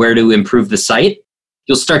decisions on where to improve the site,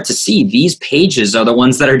 you'll start to see these pages are the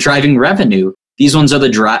ones that are driving revenue. These ones are the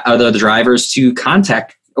drivers to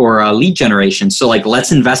contact or lead generation. So like,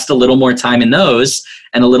 let's invest a little more time in those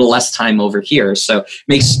and a little less time over here. So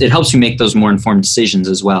it helps you make those more informed decisions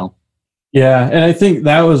as well. Yeah, and I think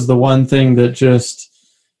that was the one thing that just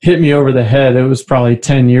hit me over the head. It was probably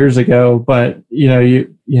 10 years ago, but you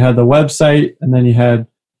had the website, and then you had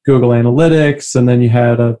Google Analytics, and then you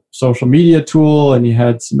had a social media tool, and you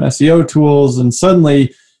had some SEO tools, and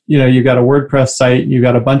suddenly, you got a WordPress site, you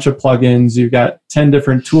got a bunch of plugins, you've got 10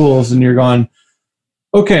 different tools, and you're going,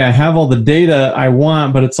 okay, I have all the data I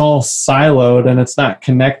want, but it's all siloed and it's not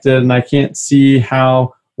connected, and I can't see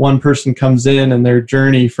how one person comes in and their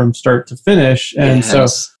journey from start to finish. And so,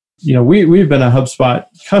 we've been a HubSpot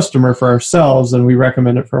customer for ourselves, and we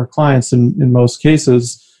recommend it for our clients in most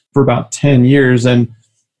cases for about 10 years. And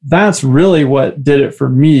that's really what did it for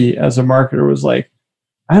me as a marketer, was like,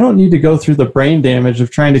 I don't need to go through the brain damage of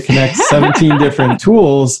trying to connect 17 different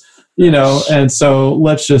tools, and so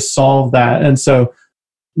let's just solve that. And so,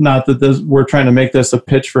 not that we're trying to make this a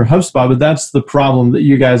pitch for HubSpot, but that's the problem that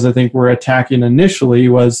you guys, I think, were attacking initially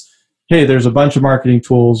was, hey, there's a bunch of marketing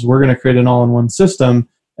tools. We're going to create an all-in-one system.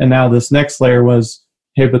 And now this next layer was,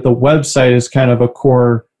 hey, but the website is kind of a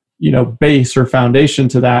core, base or foundation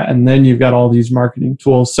to that. And then you've got all these marketing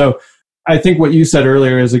tools. So I think what you said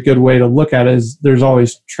earlier is a good way to look at it, is there's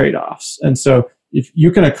always trade-offs. And so if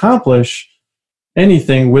you can accomplish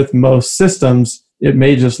anything with most systems, it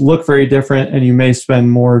may just look very different, and you may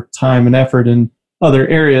spend more time and effort in other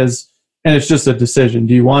areas. And it's just a decision.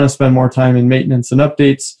 Do you want to spend more time in maintenance and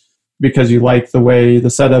updates because you like the way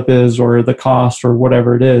the setup is or the cost or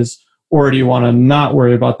whatever it is? Or do you want to not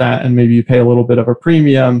worry about that and maybe you pay a little bit of a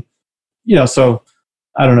premium? So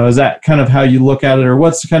I don't know. Is that kind of how you look at it? Or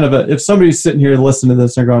what's kind of if somebody's sitting here listening to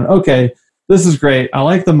this and they're going, okay, this is great. I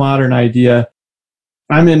like the modern idea.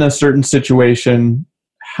 I'm in a certain situation.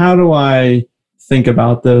 How do I think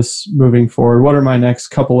about this moving forward? What are my next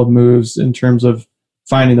couple of moves in terms of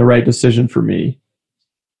finding the right decision for me?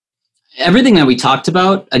 Everything that we talked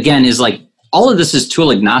about, again, is like, all of this is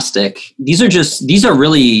tool agnostic. These are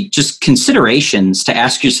really just considerations to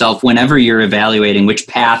ask yourself whenever you're evaluating which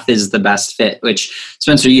path is the best fit, which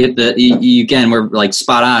Spencer, you again, we're like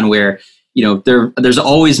spot on where, there's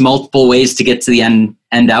always multiple ways to get to the end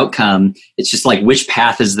outcome. It's just like, which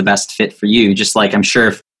path is the best fit for you? Just like, I'm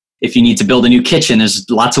sure if you need to build a new kitchen, there's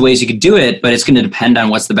lots of ways you could do it, but it's going to depend on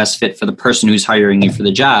what's the best fit for the person who's hiring you for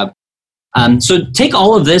the job. So take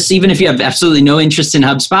all of this, even if you have absolutely no interest in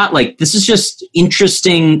HubSpot, like this is just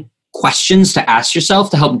interesting questions to ask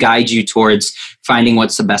yourself to help guide you towards finding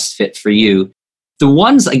what's the best fit for you. The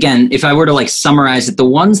ones, again, if I were to like summarize it, the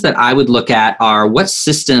ones that I would look at are what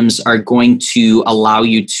systems are going to allow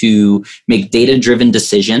you to make data-driven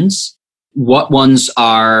decisions. What ones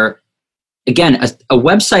are, again, a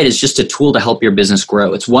website is just a tool to help your business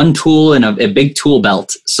grow. It's one tool in a big tool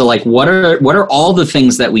belt. So like, what are all the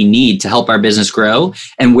things that we need to help our business grow?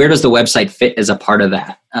 And where does the website fit as a part of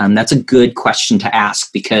that? That's a good question to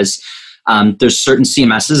ask because there's certain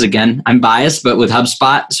CMSs, again, I'm biased, but with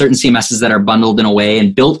HubSpot, certain CMSs that are bundled in a way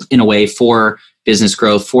and built in a way for business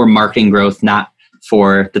growth, for marketing growth, not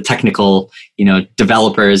for the technical,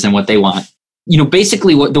 developers and what they want.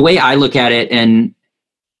 Basically the way I look at it, and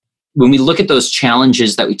when we look at those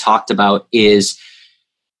challenges that we talked about is,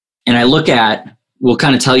 and we'll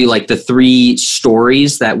kind of tell you like the three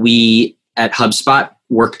stories that we at HubSpot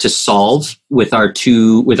work to solve with our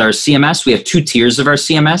CMS. We have 2 tiers of our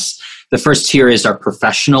CMS. The first tier is our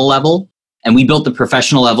professional level. And we built the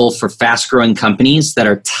professional level for fast-growing companies that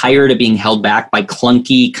are tired of being held back by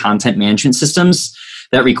clunky content management systems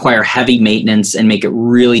that require heavy maintenance and make it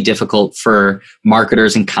really difficult for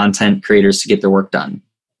marketers and content creators to get their work done.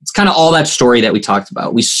 It's kind of all that story that we talked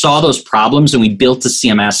about. We saw those problems and we built a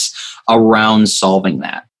CMS around solving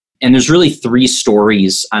that. And there's really 3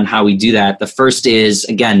 stories on how we do that. The first is,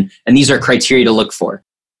 again, and these are criteria to look for,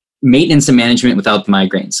 maintenance and management without the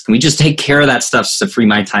migraines. Can we just take care of that stuff to free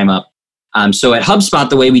my time up? So at HubSpot,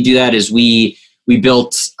 the way we do that is we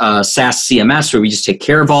built a SaaS CMS where we just take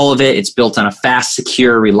care of all of it. It's built on a fast,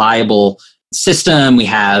 secure, reliable system. We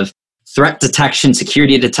have threat detection,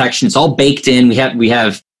 security detection. It's all baked in. We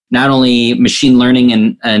have not only machine learning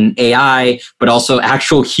and AI, but also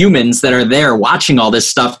actual humans that are there watching all this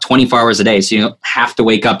stuff 24 hours a day. So you don't have to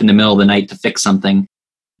wake up in the middle of the night to fix something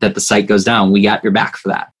that the site goes down. We got your back for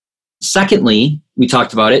that. Secondly, we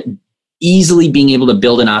talked about it, easily being able to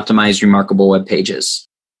build and optimize remarkable web pages.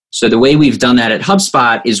 So the way we've done that at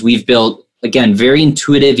HubSpot is we've built, again, very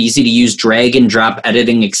intuitive, easy to use drag and drop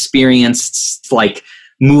editing experience. It's like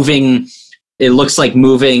it looks like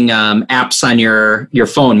moving apps on your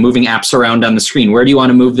phone, moving apps around on the screen. Where do you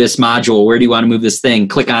want to move this module? Where do you want to move this thing?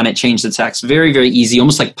 Click on it, change the text. Very, very easy,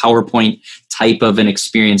 almost like PowerPoint type of an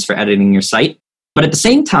experience for editing your site. But at the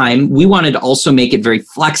same time, we wanted to also make it very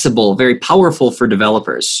flexible, very powerful for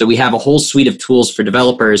developers. So we have a whole suite of tools for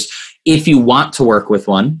developers. If you want to work with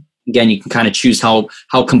one, again, you can kind of choose how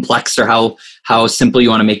complex or how simple you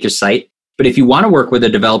want to make your site. But if you want to work with a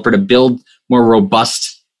developer to build more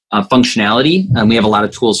robust functionality, we have a lot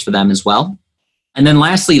of tools for them as well. And then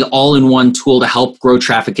lastly, the all-in-one tool to help grow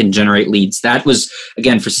traffic and generate leads. That was,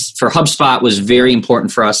 again, for HubSpot was very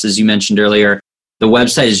important for us, as you mentioned earlier. The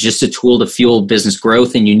website is just a tool to fuel business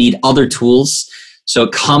growth, and you need other tools. So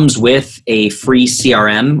it comes with a free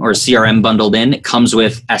CRM or CRM bundled in. It comes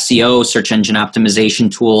with SEO, search engine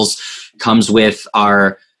optimization tools. It comes with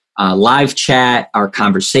our live chat, our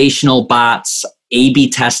conversational bots,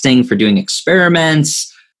 A/B testing for doing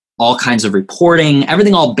experiments, all kinds of reporting,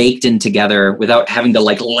 everything all baked in together without having to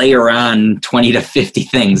layer on 20 to 50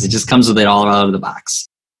 things. It just comes with it all out of the box.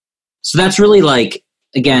 So that's really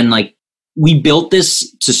we built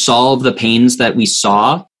this to solve the pains that we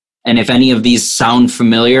saw. And if any of these sound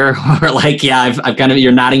familiar or I've kind of,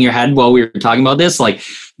 you're nodding your head while we were talking about this,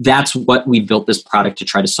 that's what we built this product to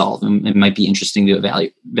try to solve. And it might be interesting to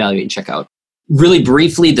evaluate and check out. Really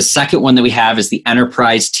briefly, the second one that we have is the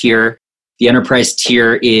enterprise tier. The enterprise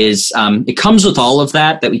tier is, it comes with all of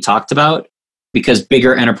that we talked about, because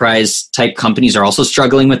bigger enterprise type companies are also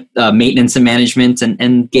struggling with maintenance and management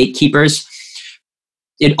and gatekeepers.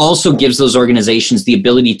 It also gives those organizations the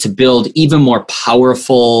ability to build even more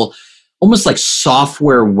powerful, almost like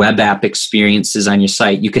software web app experiences on your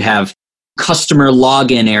site. You could have customer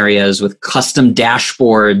login areas with custom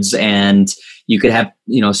dashboards, and you could have,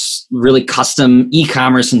 really custom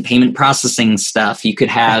e-commerce and payment processing stuff. You could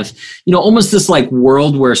have, almost this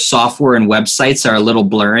world where software and websites are a little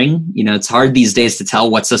blurring. It's hard these days to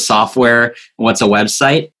tell what's a software and what's a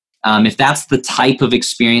website. If that's the type of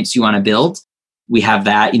experience you want to build, we have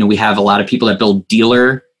that. We have a lot of people that build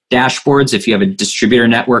dealer dashboards. If you have a distributor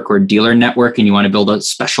network or dealer network and you want to build a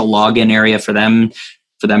special login area for them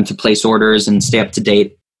to place orders and stay up to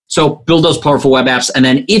date. So build those powerful web apps. And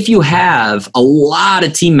then if you have a lot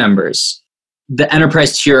of team members, the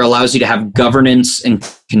enterprise tier allows you to have governance and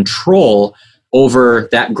control over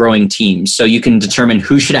that growing team. So you can determine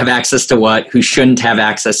who should have access to what, who shouldn't have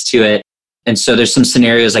access to it. And so there's some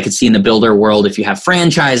scenarios I could see in the builder world. If you have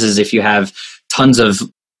franchises, if you have tons of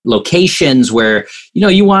locations where,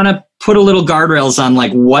 you want to put a little guardrails on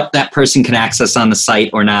what that person can access on the site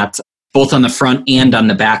or not, both on the front and on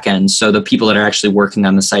the back end. So the people that are actually working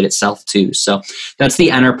on the site itself too. So that's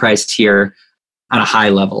the enterprise tier on a high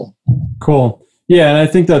level. Cool. Yeah. And I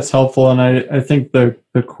think that's helpful. And I think the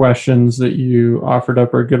questions that you offered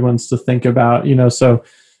up are good ones to think about, so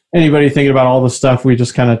anybody thinking about all the stuff we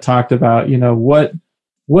just kind of talked about,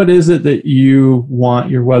 what is it that you want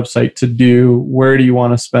your website to do? Where do you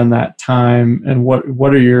want to spend that time? And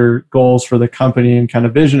what are your goals for the company and kind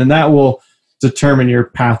of vision? And that will determine your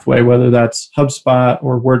pathway, whether that's HubSpot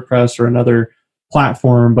or WordPress or another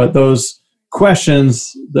platform. But those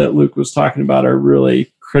questions that Luke was talking about are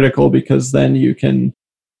really critical, because then you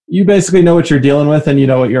basically know what you're dealing with and you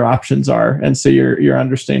know what your options are. And so you're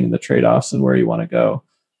understanding the trade-offs and where you want to go.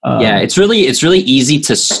 Yeah, it's really easy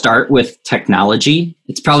to start with technology.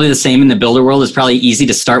 It's probably the same in the builder world. It's probably easy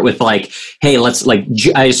to start with like, hey, let's like,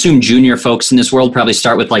 I assume junior folks in this world probably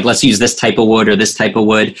start with like, let's use this type of wood or this type of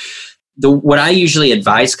wood. What I usually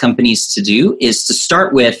advise companies to do is to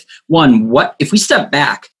start with what if we step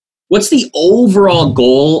back, what's the overall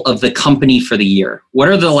goal of the company for the year? What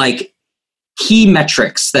are the like key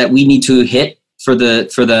metrics that we need to hit for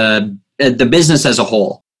the business as a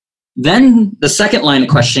whole? Then the second line of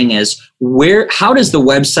questioning is how does the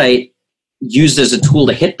website used as a tool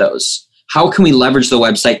to hit those? How can we leverage the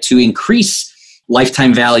website to increase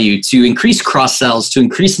lifetime value, to increase cross sells, to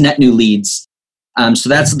increase net new leads? So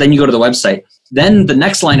then you go to the website. Then the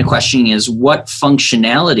next line of questioning is what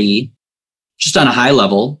functionality, just on a high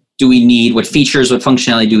level, do we need? What features, what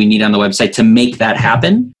functionality do we need on the website to make that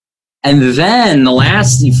happen? And then the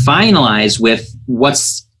last, you finalize with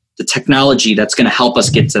what's the technology that's going to help us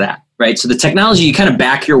get to that, right? So the technology, you kind of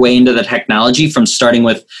back your way into the technology from starting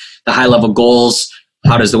with the high level goals.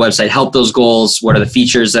 How does the website help those goals? What are the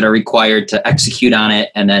features that are required to execute on it?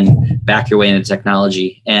 And then back your way into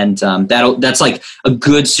technology. And that's like a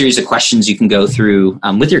good series of questions you can go through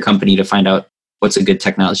with your company to find out what's a good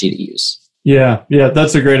technology to use. Yeah,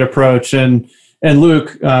 that's a great approach. And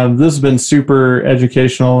Luke, this has been super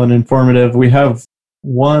educational and informative. We have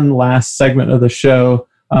one last segment of the show.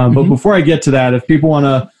 But before I get to that, if people want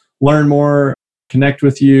to learn more, connect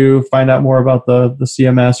with you, find out more about the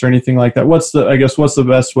CMS or anything like that, what's the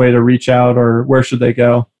best way to reach out, or where should they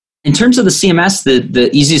go? In terms of the CMS, the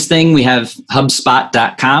easiest thing, we have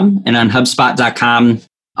HubSpot.com, and on HubSpot.com,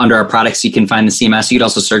 under our products, you can find the CMS. You could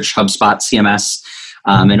also search HubSpot CMS,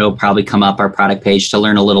 and it'll probably come up our product page to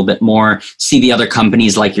learn a little bit more, see the other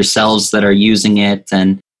companies like yourselves that are using it,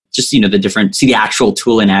 and just, see the actual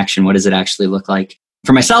tool in action. What does it actually look like?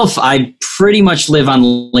 For myself, I pretty much live on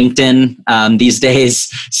LinkedIn these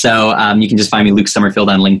days. So you can just find me, Luke Summerfield,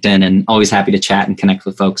 on LinkedIn, and always happy to chat and connect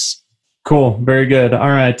with folks. Cool. Very good. All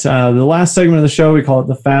right. The last segment of the show, we call it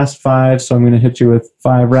the Fast Five. So I'm going to hit you with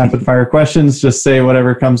 5 rapid fire questions. Just say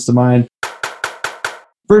whatever comes to mind.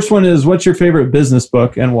 First one is, what's your favorite business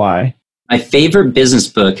book and why? My favorite business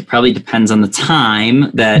book, it probably depends on the time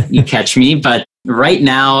that you catch me, but right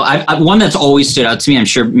now, one that's always stood out to me, I'm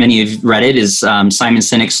sure many of you read it, is Simon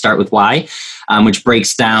Sinek's Start With Why, which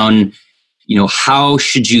breaks down, how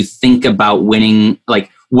should you think about winning, like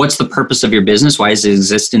what's the purpose of your business? Why does it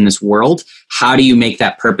exist in this world? How do you make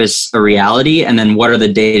that purpose a reality? And then what are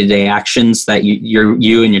the day-to-day actions that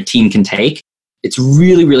you and your team can take? It's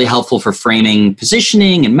really, really helpful for framing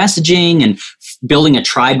positioning and messaging and building a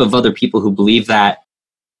tribe of other people who believe that.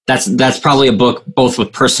 That's probably a book both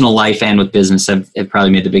with personal life and with business have probably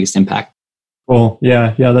made the biggest impact. Cool.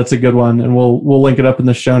 Yeah, that's a good one. And we'll link it up in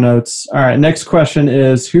the show notes. All right. Next question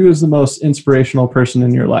is, who is the most inspirational person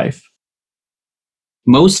in your life?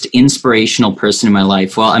 Most inspirational person in my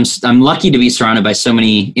life. Well, I'm lucky to be surrounded by so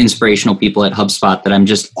many inspirational people at HubSpot that I'm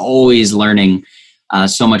just always learning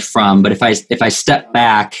so much from. But if I step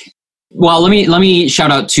back, well, let me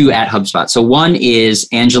shout out 2 at HubSpot. So one is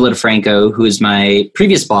Angela DeFranco, who is my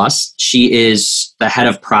previous boss. She is the head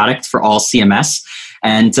of product for all CMS.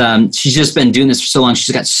 And she's just been doing this for so long.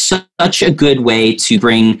 She's got such a good way to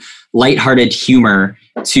bring lighthearted humor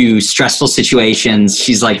to stressful situations.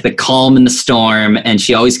 She's like the calm in the storm, and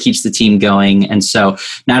she always keeps the team going. And so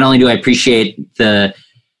not only do I appreciate the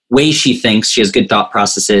way she thinks, she has good thought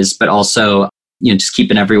processes, but also just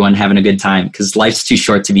keeping everyone having a good time, because life's too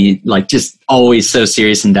short to be like just always so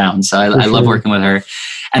serious and down. So I love working with her.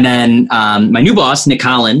 And then my new boss, Nick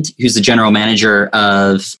Holland, who's the general manager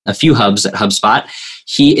of a few hubs at HubSpot.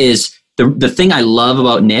 He is the thing I love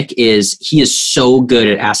about Nick is he is so good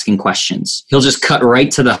at asking questions. He'll just cut right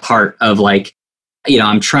to the heart of like,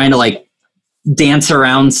 I'm trying to like dance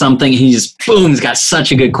around something. He's got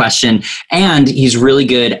such a good question. And he's really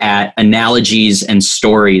good at analogies and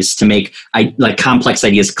stories to make complex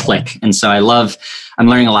ideas click. And so I'm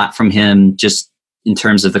learning a lot from him just in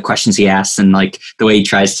terms of the questions he asks and like the way he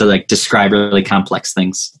tries to like describe really complex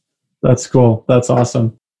things. That's cool. That's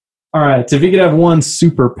awesome. All right. If you could have one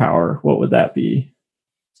superpower, what would that be?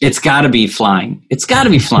 It's got to be flying.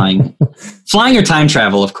 Flying or time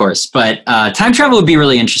travel, of course. But time travel would be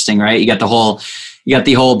really interesting, right? You got the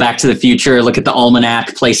whole Back to the Future, look at the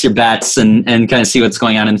almanac, place your bets, and kind of see what's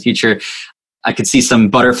going on in the future. I could see some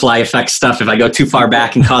butterfly effect stuff if I go too far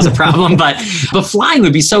back and cause a problem. But flying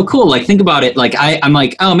would be so cool. Like, think about it. Like, I'm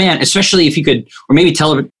like, oh man, especially if you could, or maybe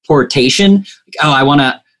teleportation. Like, oh,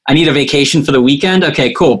 I need a vacation for the weekend.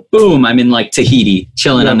 Okay, cool. Boom. I'm in like Tahiti,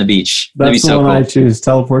 chilling on the beach. That'd be so cool. I choose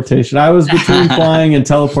teleportation. I was between flying and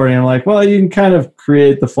teleporting. I'm like, well, you can kind of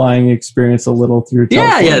create the flying experience a little through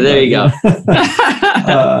teleporting. Yeah, there you go.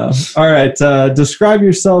 All right. Describe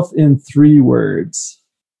yourself in 3 words.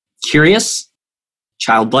 Curious,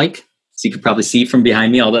 childlike. So you could probably see from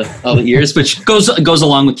behind me all the ears, which goes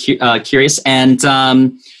along with curious, and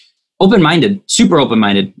open-minded, super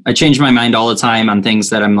open-minded. I change my mind all the time on things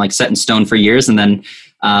that I'm like set in stone for years, and then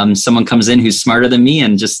someone comes in who's smarter than me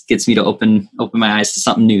and just gets me to open my eyes to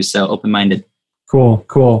something new. So open-minded. Cool.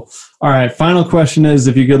 All right. Final question is,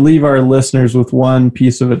 if you could leave our listeners with one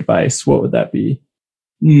piece of advice, what would that be?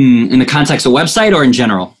 In the context of website or in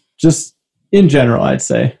general? Just in general, I'd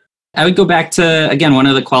say. I would go back to, again, one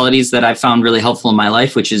of the qualities that I found really helpful in my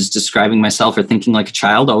life, which is describing myself or thinking like a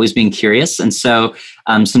child, always being curious. And so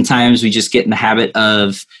sometimes we just get in the habit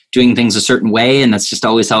of doing things a certain way, and that's just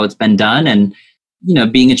always how it's been done. And,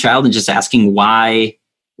 being a child and just asking why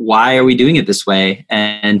are we doing it this way?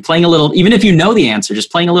 And playing a little, even if you know the answer, just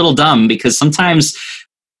playing a little dumb, because sometimes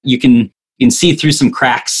you can see through some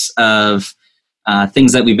cracks of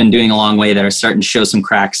things that we've been doing a long way that are starting to show some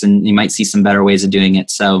cracks, and you might see some better ways of doing it.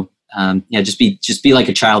 So just be like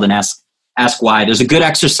a child and ask why. There's a good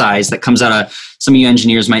exercise that comes out of, some of you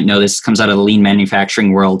engineers might know this, comes out of the lean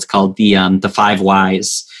manufacturing world, called the 5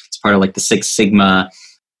 whys. It's part of like the Six Sigma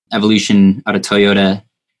evolution out of Toyota.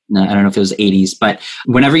 No, I don't know if it was 80s, but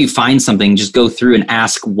whenever you find something, just go through and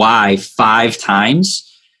ask why 5 times,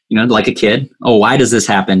 like a kid. Oh, why does this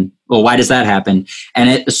happen? Oh, why does that happen? And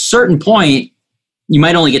at a certain point, you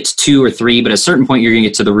might only get to 2 or 3, but at a certain point, you're going to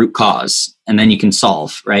get to the root cause, and then you can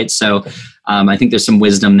solve, right? So I think there's some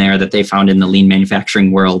wisdom there that they found in the lean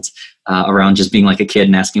manufacturing world around just being like a kid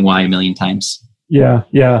and asking why a million times. Yeah,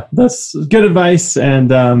 that's good advice. And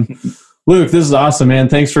Luke, this is awesome, man.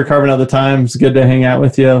 Thanks for carving out the time. It's good to hang out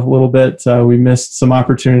with you a little bit. We missed some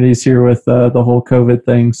opportunities here with the whole COVID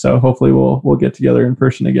thing, so hopefully we'll get together in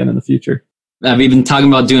person again in the future. We've been talking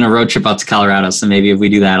about doing a road trip out to Colorado, so maybe if we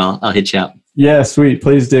do that, I'll hit you up. Yeah, sweet.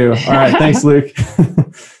 Please do. All right. Thanks, Luke.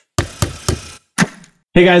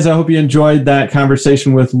 Hey, guys, I hope you enjoyed that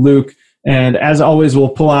conversation with Luke. And as always, we'll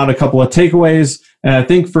pull out a couple of takeaways. And I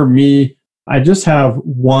think for me, I just have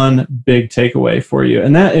one big takeaway for you.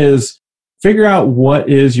 And that is, figure out what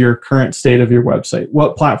is your current state of your website.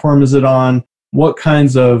 What platform is it on? What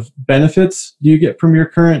kinds of benefits do you get from your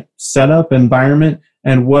current setup environment?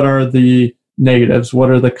 And what are the negatives? What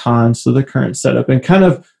are the cons to the current setup? And kind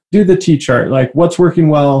of do the T-chart, like what's working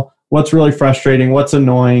well, what's really frustrating, what's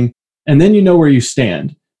annoying, and then you know where you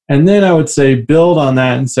stand. And then I would say build on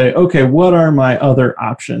that and say, okay, what are my other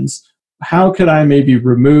options? How could I maybe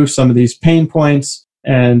remove some of these pain points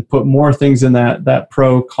and put more things in that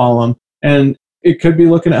pro column? And it could be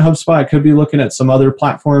looking at HubSpot, it could be looking at some other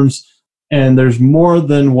platforms, and there's more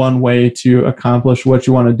than one way to accomplish what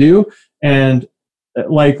you want to do. And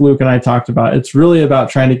like Luke and I talked about, it's really about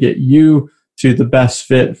trying to get you to the best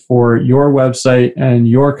fit for your website and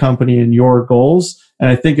your company and your goals. And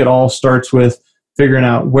I think it all starts with figuring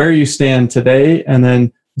out where you stand today and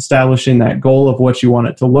then establishing that goal of what you want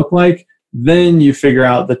it to look like. Then you figure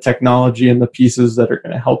out the technology and the pieces that are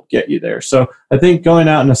going to help get you there. So I think going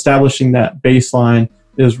out and establishing that baseline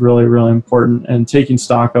is really, really important, and taking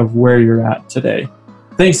stock of where you're at today.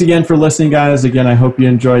 Thanks again for listening, guys. Again, I hope you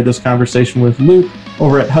enjoyed this conversation with Luke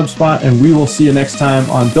over at HubSpot, and we will see you next time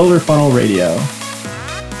on Builder Funnel Radio.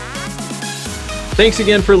 Thanks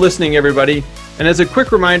again for listening, everybody. And as a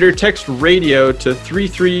quick reminder, text RADIO to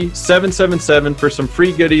 33777 for some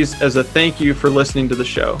free goodies as a thank you for listening to the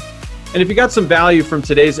show. And if you got some value from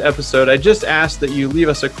today's episode, I just ask that you leave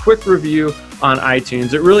us a quick review on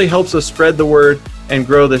iTunes. It really helps us spread the word and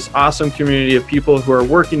grow this awesome community of people who are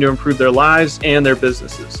working to improve their lives and their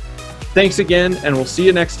businesses. Thanks again, and we'll see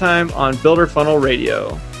you next time on Builder Funnel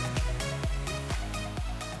Radio.